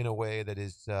in a way that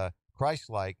is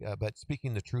Christ-like, but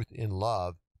speaking the truth in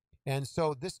love. And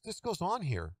so this goes on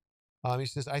here. He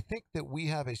says, I think that we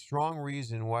have a strong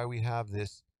reason why we have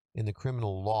this in the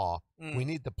criminal law. We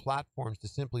need the platforms to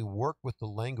simply work with the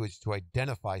language to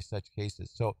identify such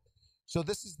cases. So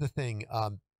this is the thing.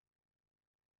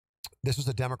 This was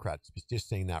a Democrat just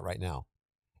saying that right now.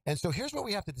 And so here's what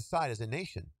we have to decide as a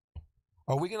nation.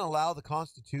 Are we going to allow the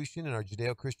Constitution and our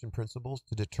Judeo-Christian principles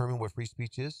to determine what free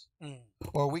speech is?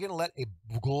 Or are we going to let a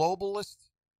globalist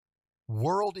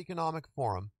World Economic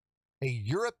Forum, a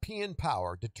European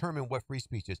power, determine what free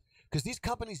speech is? Because these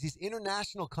companies, these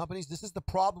international companies, this is the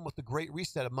problem with the Great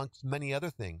Reset, amongst many other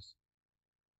things,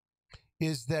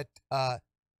 is that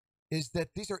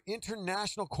these are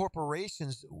international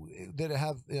corporations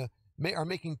that are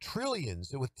making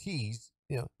trillions with T's,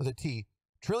 with a T,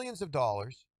 trillions of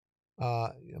dollars,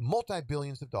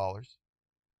 multi-billions of dollars,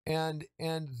 and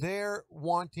they're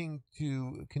wanting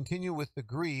to continue with the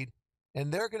greed,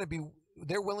 and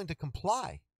they're willing to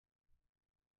comply.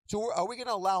 So are we going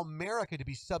to allow America to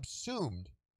be subsumed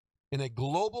in a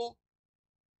global,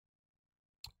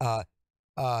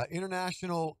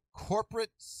 international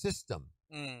corporate system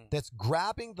that's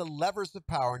grabbing the levers of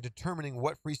power and determining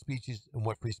what free speech is and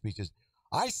what free speech is?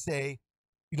 I say,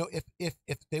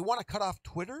 if they want to cut off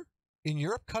Twitter in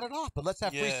Europe, cut it off. But let's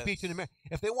have free speech in America.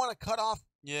 If they want to cut off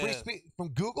free speech from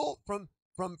Google,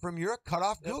 from Europe, cut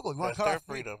off Google. You want to cut off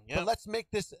freedom. But let's make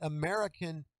this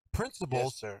American principles.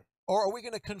 Yes, sir. Or are we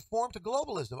going to conform to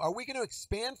globalism? Are we going to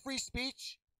expand free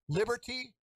speech,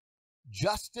 liberty,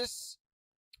 justice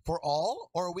for all?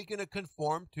 Or are we going to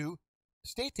conform to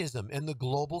statism and the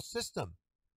global system?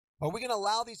 Are we going to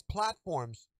allow these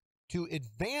platforms to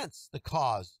advance the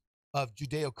cause of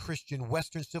Judeo-Christian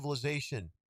Western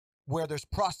civilization, where there's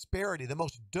prosperity, the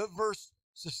most diverse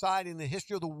society in the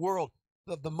history of the world,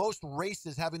 the most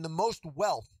races having the most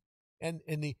wealth, and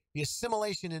the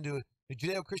assimilation into the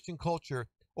Judeo-Christian culture?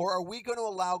 Or are we going to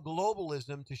allow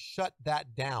globalism to shut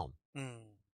that down?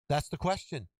 That's the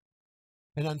question.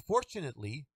 And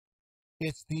unfortunately,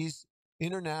 it's these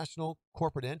international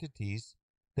corporate entities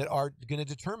that are going to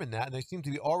determine that, and they seem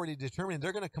to be already determining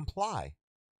they're going to comply.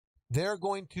 They're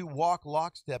going to walk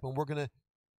lockstep, and we're going to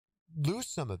lose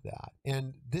some of that.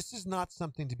 And this is not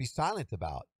something to be silent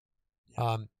about,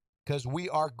 because we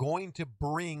are going to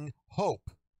bring hope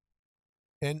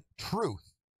and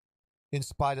truth in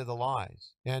spite of the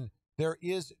lies. And there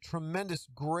is tremendous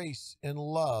grace and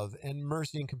love and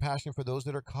mercy and compassion for those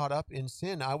that are caught up in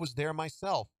sin. I was there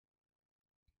myself.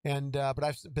 And but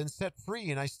I've been set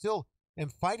free, and I still am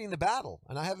fighting the battle,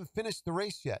 and I haven't finished the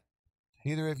race yet.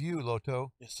 Neither have you,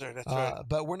 Loto. Yes, sir. That's right.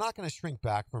 But we're not going to shrink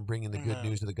back from bringing the good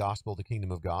news of the gospel of the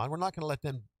kingdom of God. We're not going to let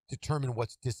them determine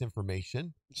what's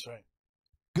disinformation. That's right.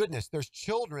 Goodness, there's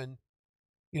children,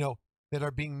 that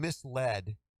are being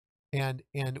misled. And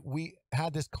we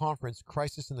had this conference,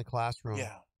 Crisis in the Classroom,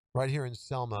 right here in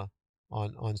Selma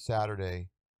on Saturday.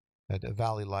 at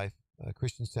Valley Life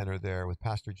Christian Center there with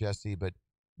Pastor Jesse, but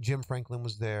Jim Franklin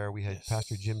was there. We had Yes.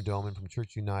 Pastor Jim Doman from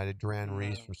Church United, Duran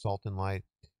Reese Amen. from Salt and Light.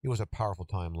 It was a powerful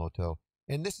time, Loto.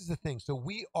 And this is the thing. So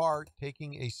we are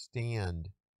taking a stand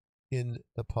in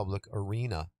the public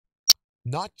arena,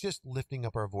 not just lifting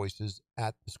up our voices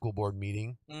at the school board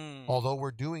meeting, although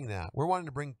we're doing that. We're wanting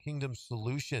to bring kingdom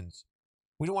solutions.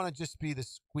 We don't want to just be the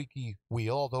squeaky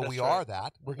wheel, although we are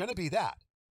that. We're going to be that.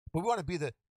 But we want to be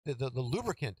the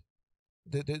lubricant,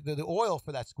 the oil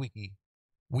for that squeaky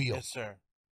wheel. Yes, sir.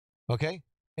 Okay?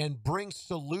 And bring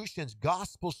solutions,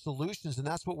 gospel solutions. And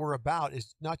that's what we're about,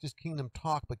 is not just kingdom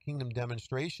talk, but kingdom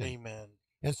demonstration. Amen.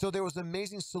 And so there was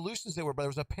amazing solutions there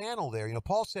was a panel there. You know,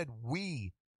 Paul said,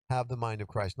 we have the mind of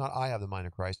Christ, not I have the mind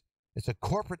of Christ. It's a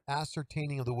corporate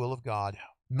ascertaining of the will of God.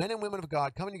 Yeah. Men and women of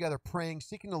God coming together, praying,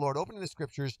 seeking the Lord, opening the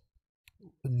scriptures,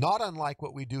 not unlike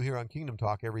what we do here on Kingdom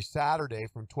Talk every Saturday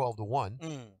from 12 to 1.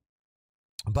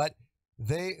 But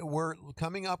they were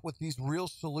coming up with these real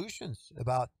solutions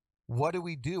about what do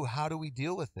we do? How do we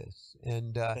deal with this?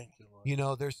 And, Thank you, Lord. you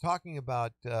know, there's talking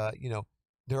about, you know,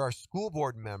 there are school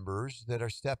board members that are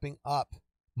stepping up,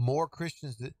 more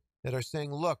Christians that are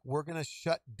saying, look, we're going to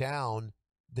shut down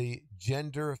the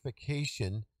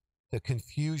genderification, the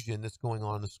confusion that's going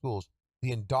on in the schools,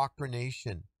 the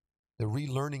indoctrination, the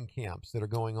relearning camps that are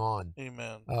going on.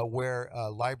 Amen. Where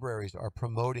libraries are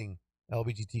promoting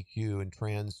LGBTQ and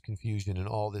trans confusion and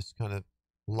all this kind of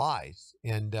lies.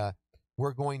 And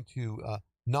we're going to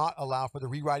not allow for the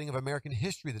rewriting of American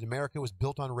history, that America was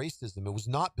built on racism. It was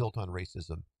not built on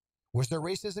racism. Was there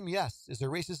racism? Yes. Is there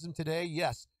racism today?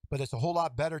 Yes. But it's a whole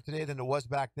lot better today than it was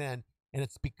back then. And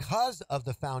it's because of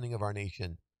the founding of our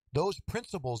nation. Those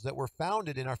principles that were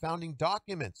founded in our founding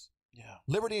documents. Yeah.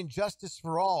 Liberty and justice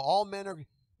for all. All men are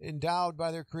endowed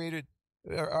by their creator,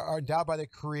 are endowed by the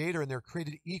Creator, and they're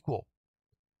created equal.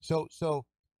 So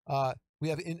we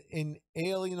have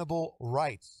inalienable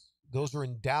rights. Those are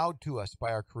endowed to us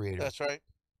by our Creator. That's right.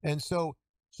 And so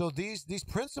these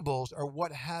principles are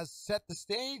what has set the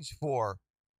stage for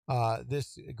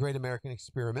this great American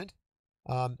experiment.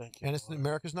 And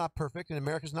America's not perfect, and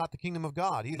America's not the kingdom of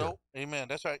God either. No, amen.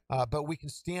 That's right. But we can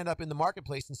stand up in the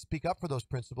marketplace and speak up for those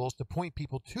principles to point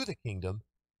people to the kingdom.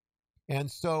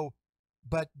 And so,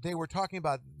 but they were talking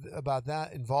about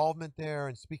that involvement there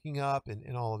and speaking up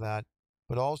and all of that,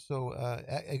 but also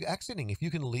exiting. If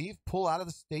you can leave, pull out of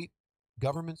the state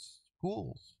government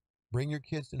schools, bring your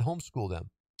kids and homeschool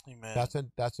them. Amen.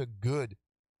 That's a good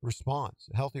response,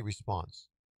 a healthy response.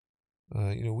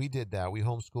 You know, we did that. We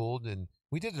homeschooled, and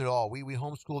we did it all. We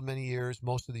homeschooled many years,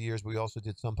 most of the years. We also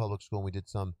did some public school, and we did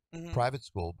some private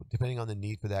school, depending on the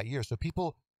need for that year. So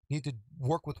people need to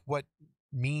work with what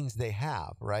means they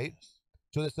have, right? Yes.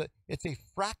 So it's a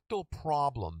fractal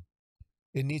problem.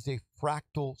 It needs a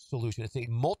fractal solution. It's a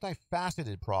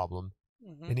multifaceted problem.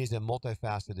 It needs a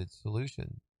multifaceted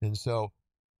solution. And so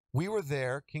we were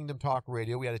there, Kingdom Talk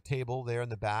Radio. We had a table there in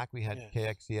the back. We had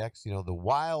KXCX, you know, the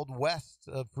Wild West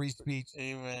of free speech.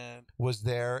 Amen. Was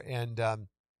there. And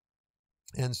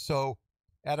so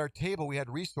at our table, we had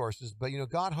resources. But, you know,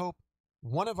 God Hope,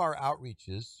 one of our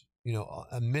outreaches, you know,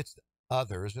 amidst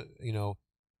others, you know,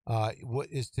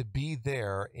 is to be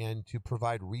there and to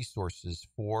provide resources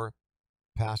for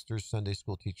pastors, Sunday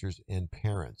school teachers, and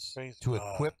parents to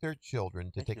equip their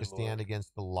children to take a stand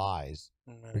against the lies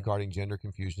regarding gender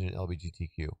confusion and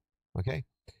LGBTQ. Okay?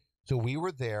 So we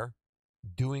were there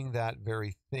doing that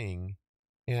very thing.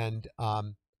 And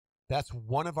that's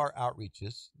one of our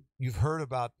outreaches. You've heard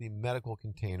about the medical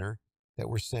container that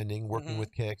we're sending, working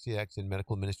with KXEX and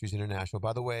Medical Ministries International.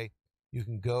 By the way, you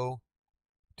can go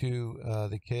to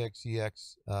the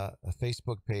KXEX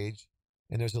Facebook page,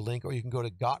 and there's a link, or you can go to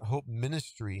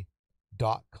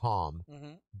GotHopeMinistry.com.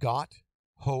 Got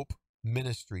Hope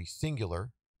Ministry,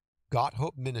 singular, Got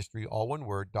Hope Ministry, all one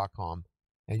word, .com,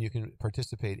 and you can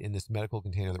participate in this medical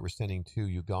container that we're sending to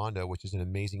Uganda, which is an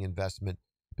amazing investment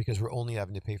because we're only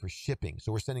having to pay for shipping.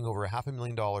 So we're sending over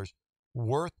 $500,000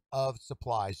 worth of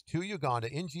supplies to Uganda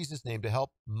in Jesus' name to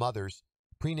help mothers,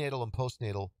 prenatal and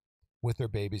postnatal, with their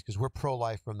babies, because we're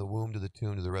pro-life from the womb to the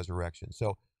tomb to the resurrection.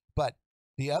 So, but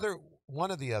one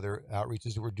of the other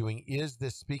outreaches that we're doing is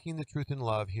this speaking the truth in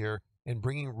love here and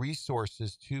bringing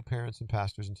resources to parents and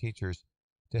pastors and teachers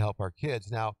to help our kids.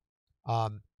 Now,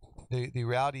 the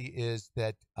reality is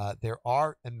that there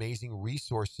are amazing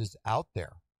resources out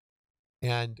there.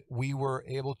 And we were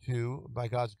able to, by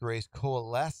God's grace,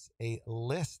 coalesce a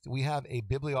list. We have a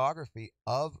bibliography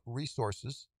of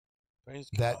resources. Praise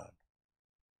that God.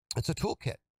 It's a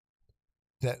toolkit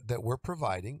that we're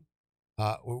providing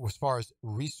as far as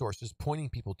resources, pointing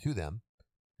people to them,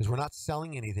 because we're not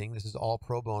selling anything. This is all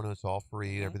pro bono. It's all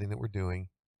free, Mhm. everything that we're doing.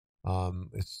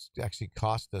 It's actually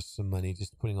cost us some money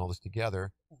just putting all this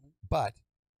together. Mhm. But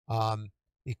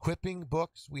equipping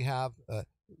books, we have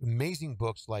amazing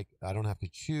books like I Don't Have to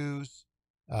Choose.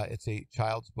 It's a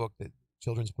children's book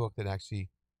that actually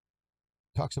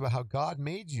talks about how God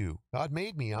made you. God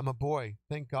made me. I'm a boy.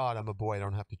 Thank God I'm a boy. I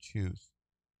don't have to choose.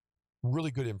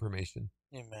 Really good information.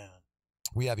 Amen.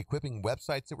 We have equipping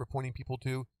websites that we're pointing people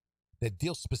to that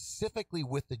deal specifically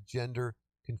with the gender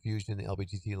confusion, the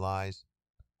LGBT lies.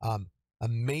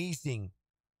 Amazing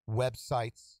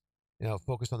websites,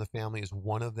 Focus on the Family is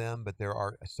one of them, but there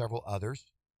are several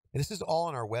others. And this is all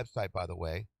on our website, by the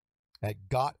way, at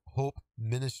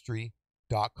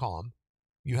gothopeministry.com.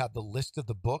 You have the list of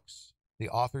the books, the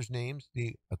authors' names,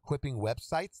 the equipping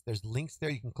websites. There's links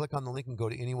there. You can click on the link and go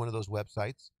to any one of those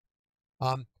websites.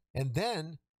 And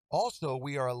then also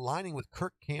we are aligning with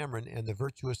Kirk Cameron and the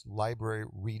Virtuous Library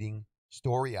Reading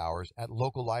Story Hours at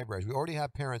local libraries. We already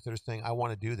have parents that are saying, I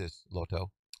want to do this,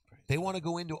 Loto. Praise They God. want to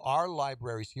go into our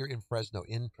libraries here in Fresno,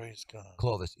 in Praise God.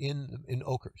 Clovis, in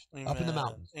Oakhurst, up in the Amen.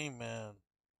 mountains, Amen.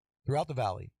 throughout the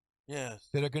valley, Yes.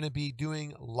 that are going to be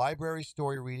doing library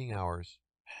story reading hours.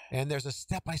 And there's a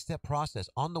step-by-step process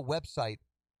on the website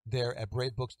there at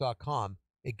bravebooks.com.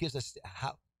 It gives us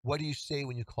what do you say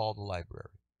when you call the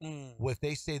library? Well, if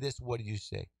they say this, what do you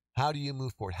say? How do you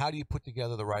move forward? How do you put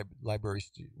together the library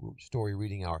story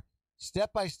reading hour?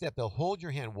 Step by step, they'll hold your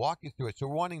hand, walk you through it. So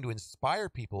we're wanting to inspire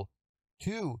people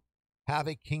to have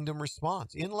a kingdom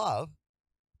response in love,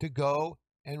 to go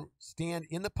and stand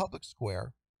in the public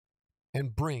square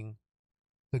and bring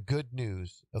the good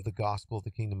news of the gospel of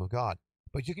the kingdom of God.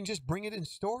 But you can just bring it in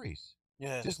stories.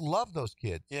 Yes. Just love those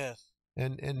kids. Yes.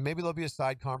 And maybe there'll be a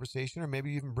side conversation, or maybe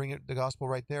you even bring the gospel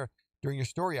right there during your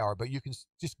story hour. But you can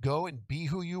just go and be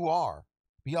who you are.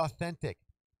 Be authentic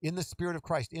in the Spirit of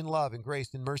Christ, in love and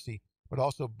grace and mercy, but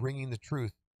also bringing the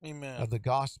truth Amen. of the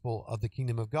gospel of the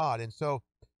kingdom of God. And so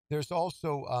there's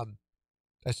also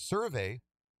a survey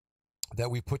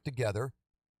that we put together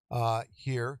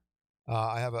here.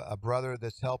 I have a brother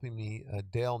that's helping me,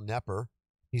 Dale Nepper.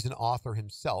 He's an author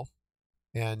himself.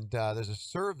 And there's a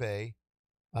survey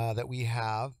that we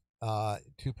have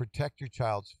to protect your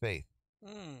child's faith.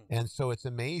 And so it's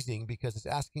amazing because it's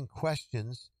asking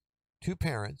questions to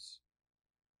parents.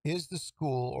 Is the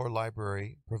school or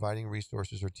library providing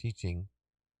resources or teaching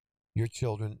your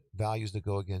children values that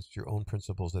go against your own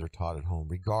principles that are taught at home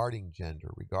regarding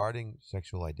gender, regarding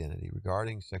sexual identity,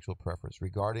 regarding sexual preference,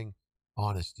 regarding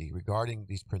honesty, regarding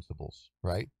these principles,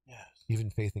 right? Yes. Even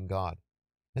faith in God.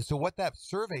 And so what that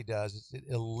survey does is it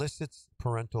elicits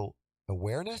parental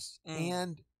awareness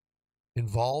and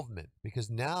involvement, because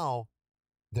now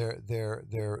they're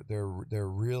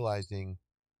realizing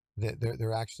that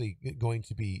they're actually going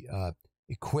to be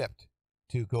equipped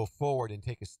to go forward and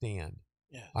take a stand.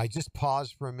 Yes. I just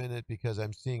paused for a minute because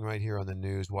I'm seeing right here on the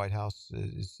news, White House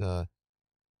is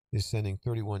sending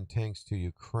 31 tanks to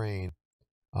Ukraine.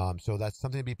 So that's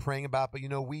something to be praying about. But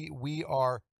we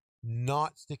are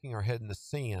not sticking our head in the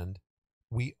sand.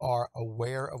 We are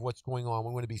aware of what's going on.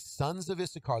 We want to be sons of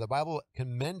Issachar. The Bible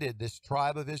commended this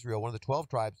tribe of Israel, one of the 12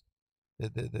 tribes,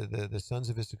 the sons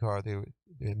of Issachar. They were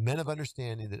men of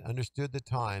understanding that understood the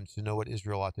times to know what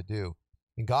Israel ought to do.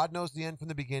 And God knows the end from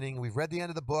the beginning. We've read the end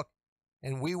of the book,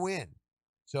 and we win.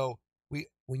 So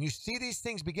when you see these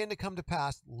things begin to come to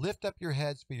pass, lift up your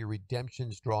heads, for your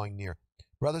redemption's drawing near.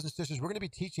 Brothers and sisters, we're going to be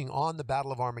teaching on the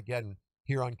Battle of Armageddon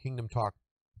here on Kingdom Talk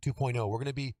 2.0. We're going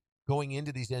to be going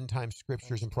into these end time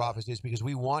scriptures and prophecies because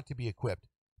we want to be equipped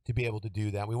to be able to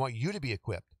do that. We want you to be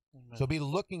equipped. Amen. So be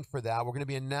looking for that. We're going to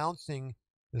be announcing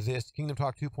this Kingdom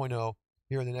Talk 2.0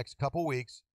 here in the next couple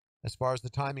weeks as far as the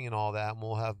timing and all that. And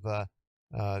we'll have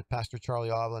Pastor Charlie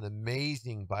Avila, an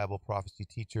amazing Bible prophecy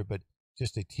teacher, but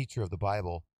just a teacher of the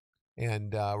Bible.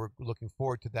 And we're looking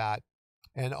forward to that.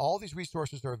 And all these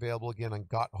resources are available, again, on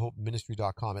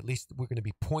gothopeministry.com. At least we're going to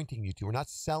be pointing you to. We're not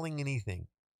selling anything,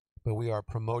 but we are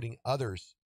promoting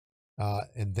others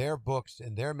and their books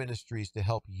and their ministries to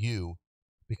help you,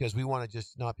 because we want to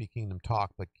just not be Kingdom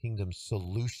Talk, but Kingdom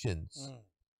Solutions.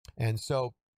 And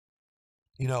so,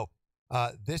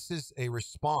 this is a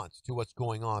response to what's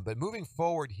going on. But moving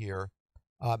forward here,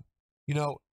 I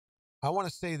want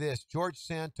to say this. George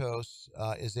Santos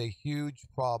is a huge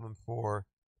problem for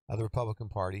the Republican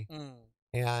Party.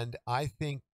 And I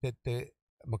think that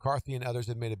McCarthy and others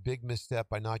have made a big misstep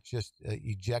by not just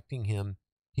ejecting him.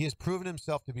 He has proven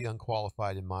himself to be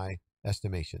unqualified in my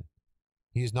estimation.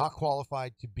 He is not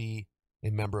qualified to be a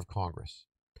member of Congress.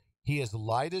 He has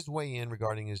lied his way in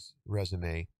regarding his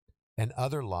resume and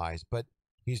other lies, but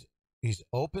he's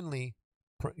openly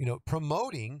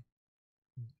promoting.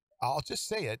 I'll just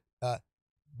say it.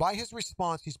 By his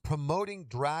response, he's promoting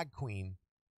drag queen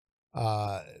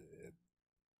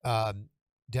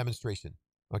demonstration.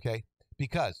 Okay,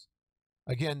 because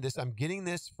again, I'm getting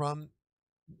this from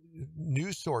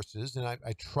news sources, and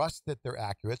I trust that they're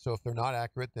accurate. So if they're not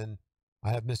accurate, then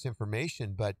I have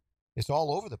misinformation. But it's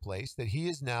all over the place that he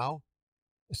is now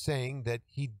saying that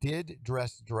he did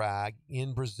dress drag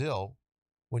in Brazil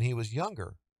when he was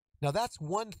younger. Now that's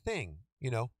one thing,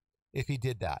 if he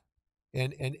did that,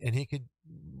 and he could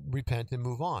repent and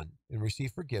move on and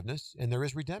receive forgiveness, and there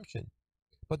is redemption.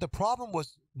 But the problem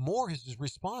was more his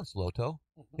response, Loto.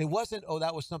 It wasn't, oh,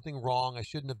 that was something wrong, I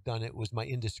shouldn't have done it, was my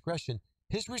indiscretion.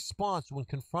 His response when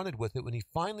confronted with it, when he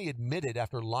finally admitted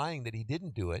after lying that he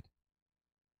didn't do it,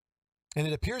 and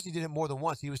it appears he did it more than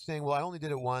once. He was saying, well, I only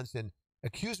did it once, and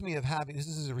accused me of having, this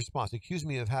is his response, accused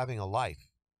me of having a life.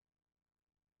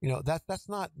 That's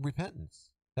not repentance.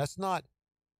 That's not,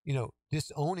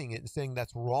 disowning it and saying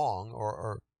that's wrong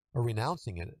or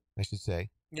renouncing it, I should say.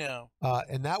 Yeah.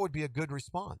 And that would be a good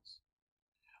response.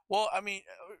 Well, I mean,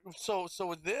 so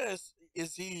with this,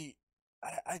 is he?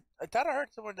 I thought I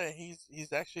heard somewhere that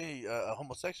he's actually a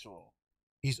homosexual.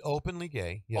 He's openly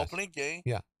gay. Yes. Openly gay.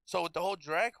 Yeah. So with the whole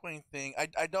drag queen thing,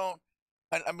 I don't.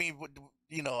 I mean,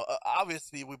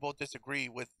 obviously we both disagree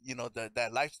with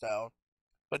that lifestyle,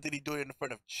 but did he do it in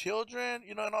front of children,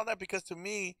 and all that? Because to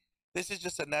me, this is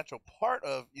just a natural part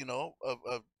of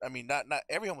I mean, not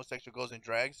every homosexual goes in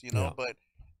drags, Yeah. but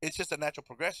it's just a natural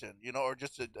progression, or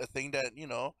just a thing that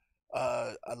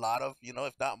a lot of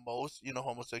if not most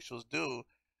homosexuals do.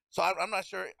 So I'm not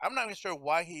sure. I'm not even sure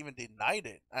why he even denied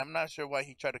it. I'm not sure why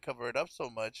he tried to cover it up so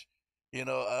much,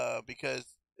 because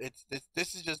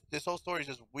this whole story is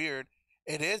just weird.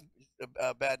 It is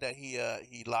bad that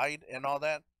he lied and all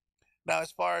that. Now,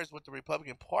 as far as with the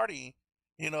Republican Party,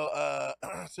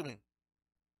 excuse me,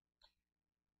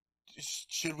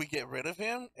 should we get rid of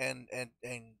him and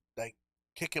like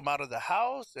kick him out of the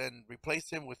House and replace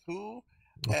him with who?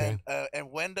 Okay.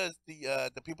 And when does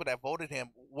the people that voted him,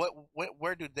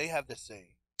 where do they have the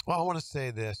say? Well, I want to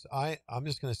say this. I'm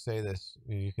just going to say this.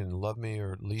 You can love me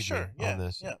or leave me on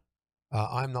this. Yeah.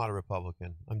 I'm not a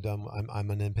Republican. I'm done. I'm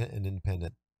an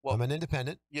independent. Well, I'm an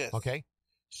independent. yes. Okay.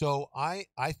 So I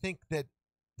think that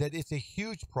it's a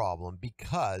huge problem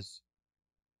because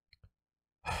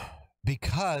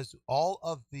all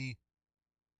of the,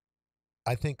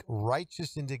 I think,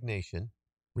 righteous indignation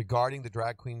regarding the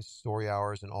drag queen story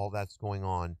hours and all that's going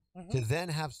on, to then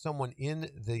have someone in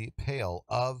the pale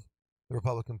of the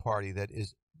Republican Party that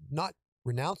is not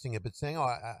renouncing it, but saying, oh,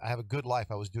 I have a good life,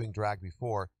 I was doing drag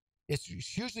before, it's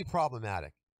hugely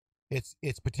problematic.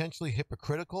 It's potentially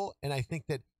hypocritical, and I think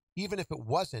that even if it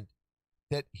wasn't,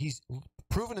 that he's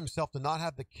proven himself to not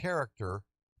have the character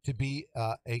to be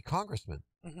a congressman,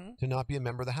 to not be a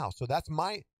member of the House. So that's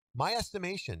my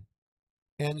estimation.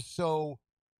 And so,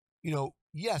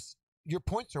 yes, your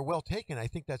points are well taken. I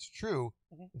think that's true,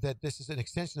 that this is an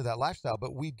extension of that lifestyle,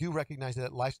 but we do recognize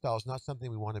that lifestyle is not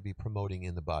something we want to be promoting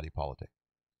in the body politic.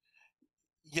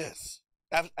 Yes,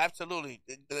 absolutely.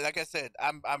 Like I said,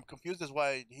 I'm confused as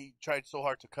why he tried so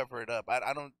hard to cover it up.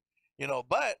 I don't,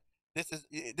 but this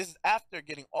is after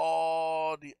getting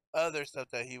all the other stuff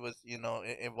that he was,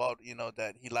 involved,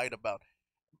 that he lied about.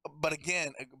 But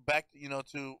again, back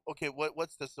to okay, what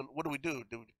do we do?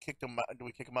 Do we kick him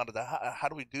out of the how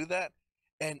do we do that?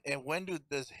 And when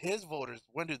does his voters,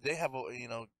 when do they have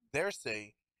their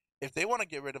say? If they want to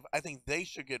get rid of, I think they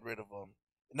should get rid of him.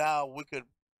 Now we could,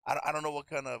 I don't know what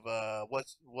kind of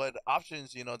what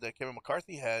options that Kevin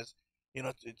McCarthy has,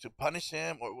 to punish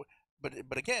him,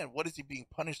 but again, what is he being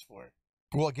punished for?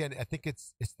 Well, again, I think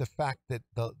it's the fact that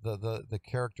the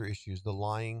character issues, the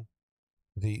lying,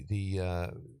 the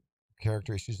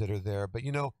character issues that are there. But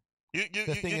you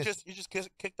just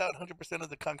kicked out 100% of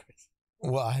the Congress.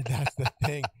 Well, that's the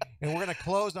thing. And we're going to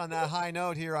close on that high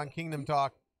note here on Kingdom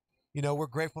Talk. We're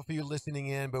grateful for you listening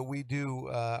in, but we do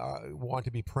want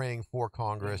to be praying for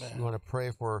Congress. Amen. We want to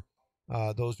pray for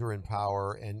those who are in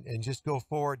power and just go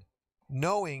forward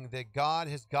knowing that God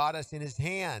has got us in his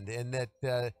hand and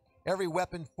that every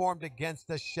weapon formed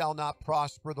against us shall not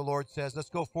prosper, the Lord says. Let's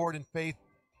go forward in faith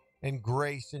and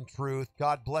grace and truth.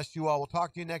 God bless you all. We'll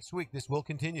talk to you next week. This will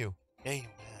continue. Amen.